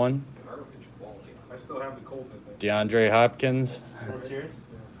good one. Garbage quality. I still have the Colts, I think. DeAndre Hopkins. World Series.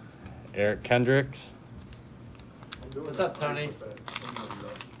 Eric Kendricks. What's up, Tony?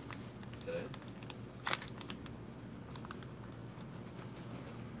 Today.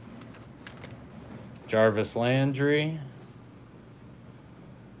 Jarvis Landry.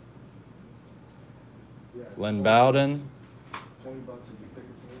 Lynn Bowden. $20 if you pick a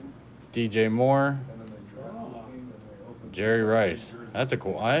team, DJ Moore. and then they draft the team, and they open. Jerry Rice. That's a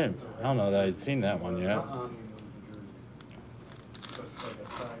cool. I don't know that I'd seen that one yet. That's like a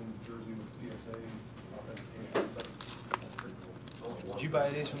signed jersey with PSA, offensive team, stuff. That's pretty cool. Did you buy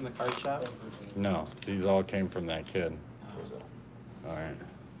these from the card shop? No, these all came from that kid. All right.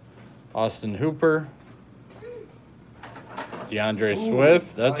 Austin Hooper. DeAndre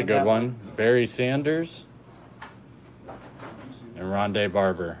Swift. That's a good one. Barry Sanders. And Rondé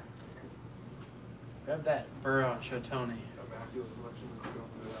Barber. Grab that Burrow and show Tony.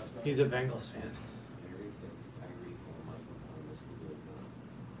 He's a Bengals fan.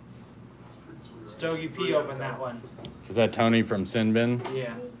 Stogie P opened that one. Is that Tony from Sinbin?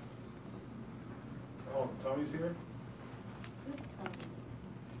 Yeah. Oh, Tony's here?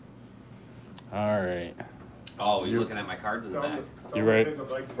 All right. Oh, you're looking at my cards in the back. You ready?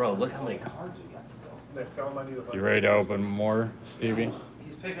 Bro, look how many cards we got still. Nick, tell him I need a You ready to open more, Stevie?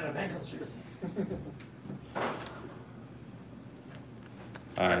 He's picking a Bengals jersey.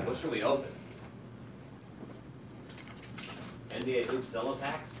 All right. What should we open? NBA Hoop Cello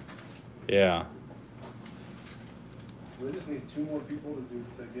Packs? Yeah. We just need 2 more people to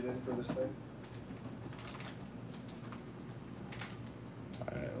get in for this thing.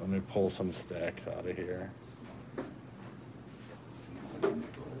 All right. Let me pull some stacks out of here.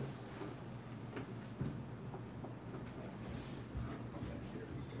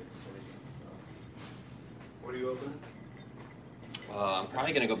 What are you opening? I'm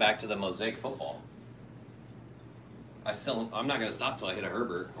probably gonna go back to the Mosaic football. I'm not gonna stop till I hit a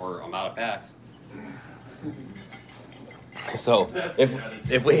Herbert or I'm out of packs. So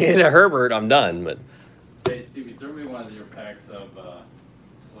if we hit a Herbert, I'm done. But Hey, Stevie, throw me one of your packs of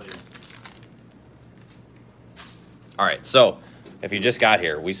sleeves. all right, so if you just got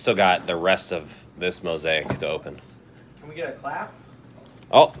here, we still got the rest of this Mosaic to open. Can we get a clap?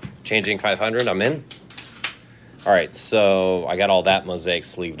 Oh, changing 500. I'm in. All right, so I got all that Mosaic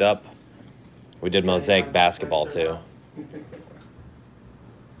sleeved up. We did Mosaic basketball too.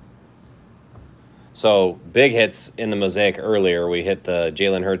 So big hits in the Mosaic earlier. We hit the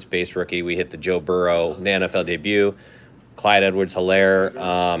Jalen Hurts base rookie. We hit the Joe Burrow NFL debut. Clyde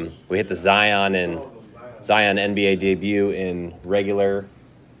Edwards-Helaire. We hit the Zion NBA debut in regular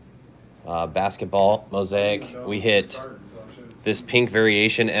basketball Mosaic. We hit this pink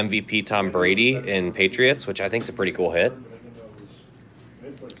variation MVP Tom Brady in Patriots, which I think is a pretty cool hit.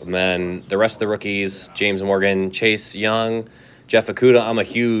 And then the rest of the rookies, James Morgan, Chase Young, Jeff Okudah. I'm a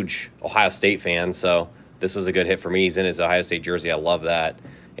huge Ohio State fan, so this was a good hit for me. He's in his Ohio State jersey. I love that.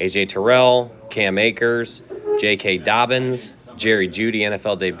 A.J. Terrell, Cam Akers, J.K. Dobbins, Jerry Jeudy,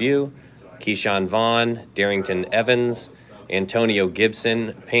 NFL debut, Keyshawn Vaughn, Darrington Evans, Antonio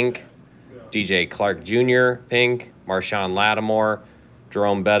Gibson, pink, DJ Clark Jr., pink, Marshawn Lattimore,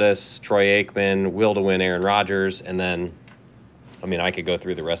 Jerome Bettis, Troy Aikman, will to win Aaron Rodgers, and then, I mean, I could go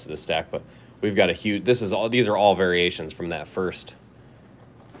through the rest of the stack, but we've got a huge, these are all variations from that first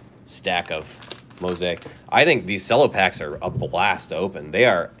stack of Mosaic. I think these cello packs are a blast to open. They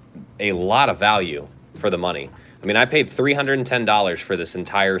are a lot of value for the money. I mean, I paid $310 for this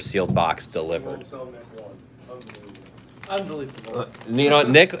entire sealed box delivered. Unbelievable. You know,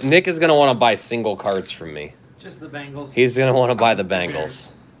 Nick is gonna want to buy single cards from me. Just the Bengals. He's gonna want to buy the Bengals.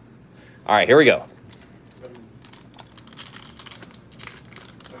 All right, here we go.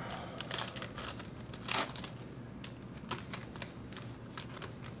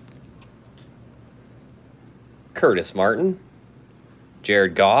 Curtis Martin,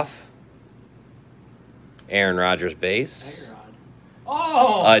 Jared Goff, Aaron Rodgers base,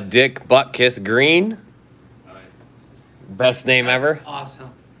 Oh! Dick Buttkiss Green, best name That's ever. Awesome.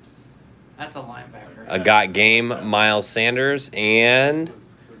 That's a linebacker. A got game Miles Sanders and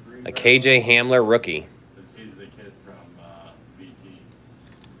a KJ Hamler rookie. He's the kid from VT.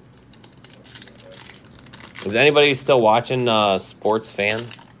 Is anybody still watching Sports Fan?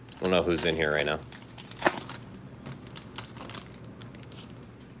 I don't know who's in here right now.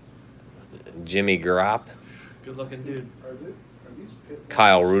 Jimmy Garopp, Good looking dude.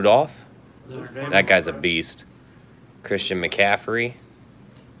 Kyle Rudolph, That guy's a beast. Christian McCaffrey.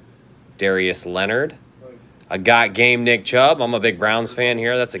 Darius Leonard. I got game Nick Chubb. I'm a big Browns fan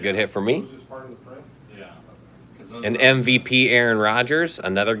here. That's a good hit for me. Was this part of the print? Yeah. 'Cause those An are- MVP Aaron Rodgers.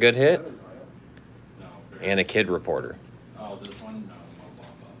 Another good hit. That is Zion. No. And a kid reporter. Oh, this one? No, blah,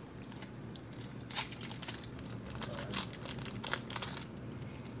 blah.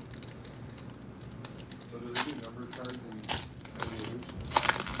 So do they do number cards and LEOs?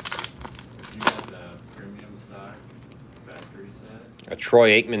 If you got the premium stock factory set, A Troy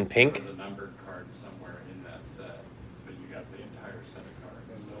Aikman pink. there's a numbered card somewhere in that set, but you got the entire set of cards.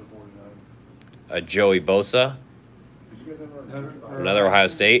 And So 149. A Joey Bosa. Did you guys ever? Another Ohio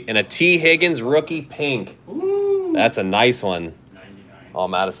State. And a T. Higgins rookie pink. Ooh. That's a nice one. 99. Oh,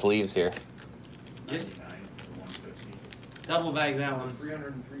 I'm out of sleeves here. 99 to 150. Double bag that one.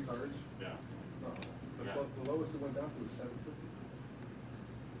 303 cards? Yeah. No. Yeah. The lowest it went down to was 750.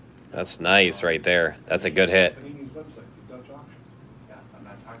 That's nice right there. That's a good hit. Panini's website, the Dutch auction. Yeah, I'm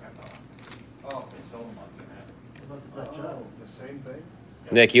not talking about. Oh. They sold them on Fnatic. What about the Dutch Oh, the same thing?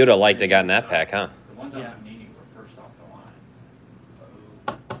 Nick, you'd have liked to have gotten that pack, huh? The ones on Yeah. Panini were first off the line.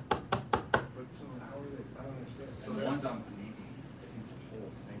 But so how are they? I don't understand. So the ones on Panini, I think the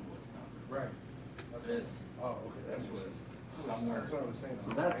whole thing was numbered. Right. That's This, what, oh, okay. this That's was what, somewhere. that's what I was saying. So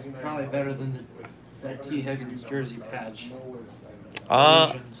that's 99 probably better than with that T. Higgins 303 jersey cards. patch. No way that's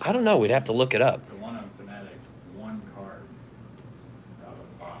 99. I don't know. We'd have to look it up. The one on Fnatic, one card out of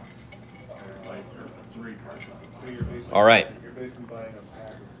the box. Or like, or 3 cards out of the box. So you're basically, All right. You're basically buying a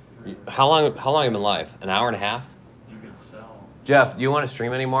pack of 300. How long have you been live? An hour and a half? You could sell. Jeff, do you want to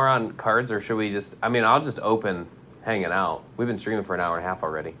stream anymore on cards, or should we just? I mean, I'll just open hanging out. We've been streaming for an hour and a half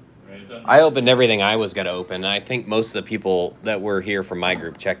already. I mean, it doesn't. I opened everything I was going to open. And I think most of the people that were here from my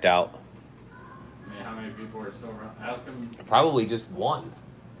group checked out. I mean, how many people are still around? Ask them. Probably just one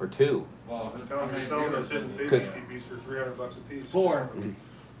or two. Well, Tell how them many you're selling viewers those hidden was it? Cause- TVs for $300 a piece. 4.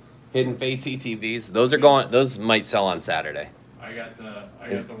 Hidden Fates ETBs. Those are going. Those might sell on Saturday. I got the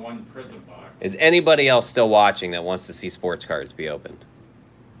Is- one prison box. Is anybody else still watching that wants to see sports cards be opened?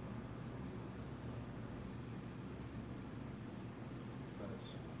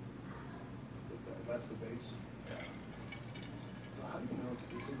 That's the base. Yeah. So how do you know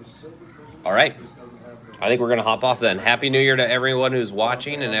if this is a silver version? All right. This doesn't have the- I think we're going to hop off then. Happy New Year to everyone who's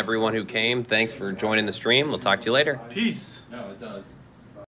watching and everyone who came. Thanks for joining the stream. We'll talk to you later. Peace. No, it does.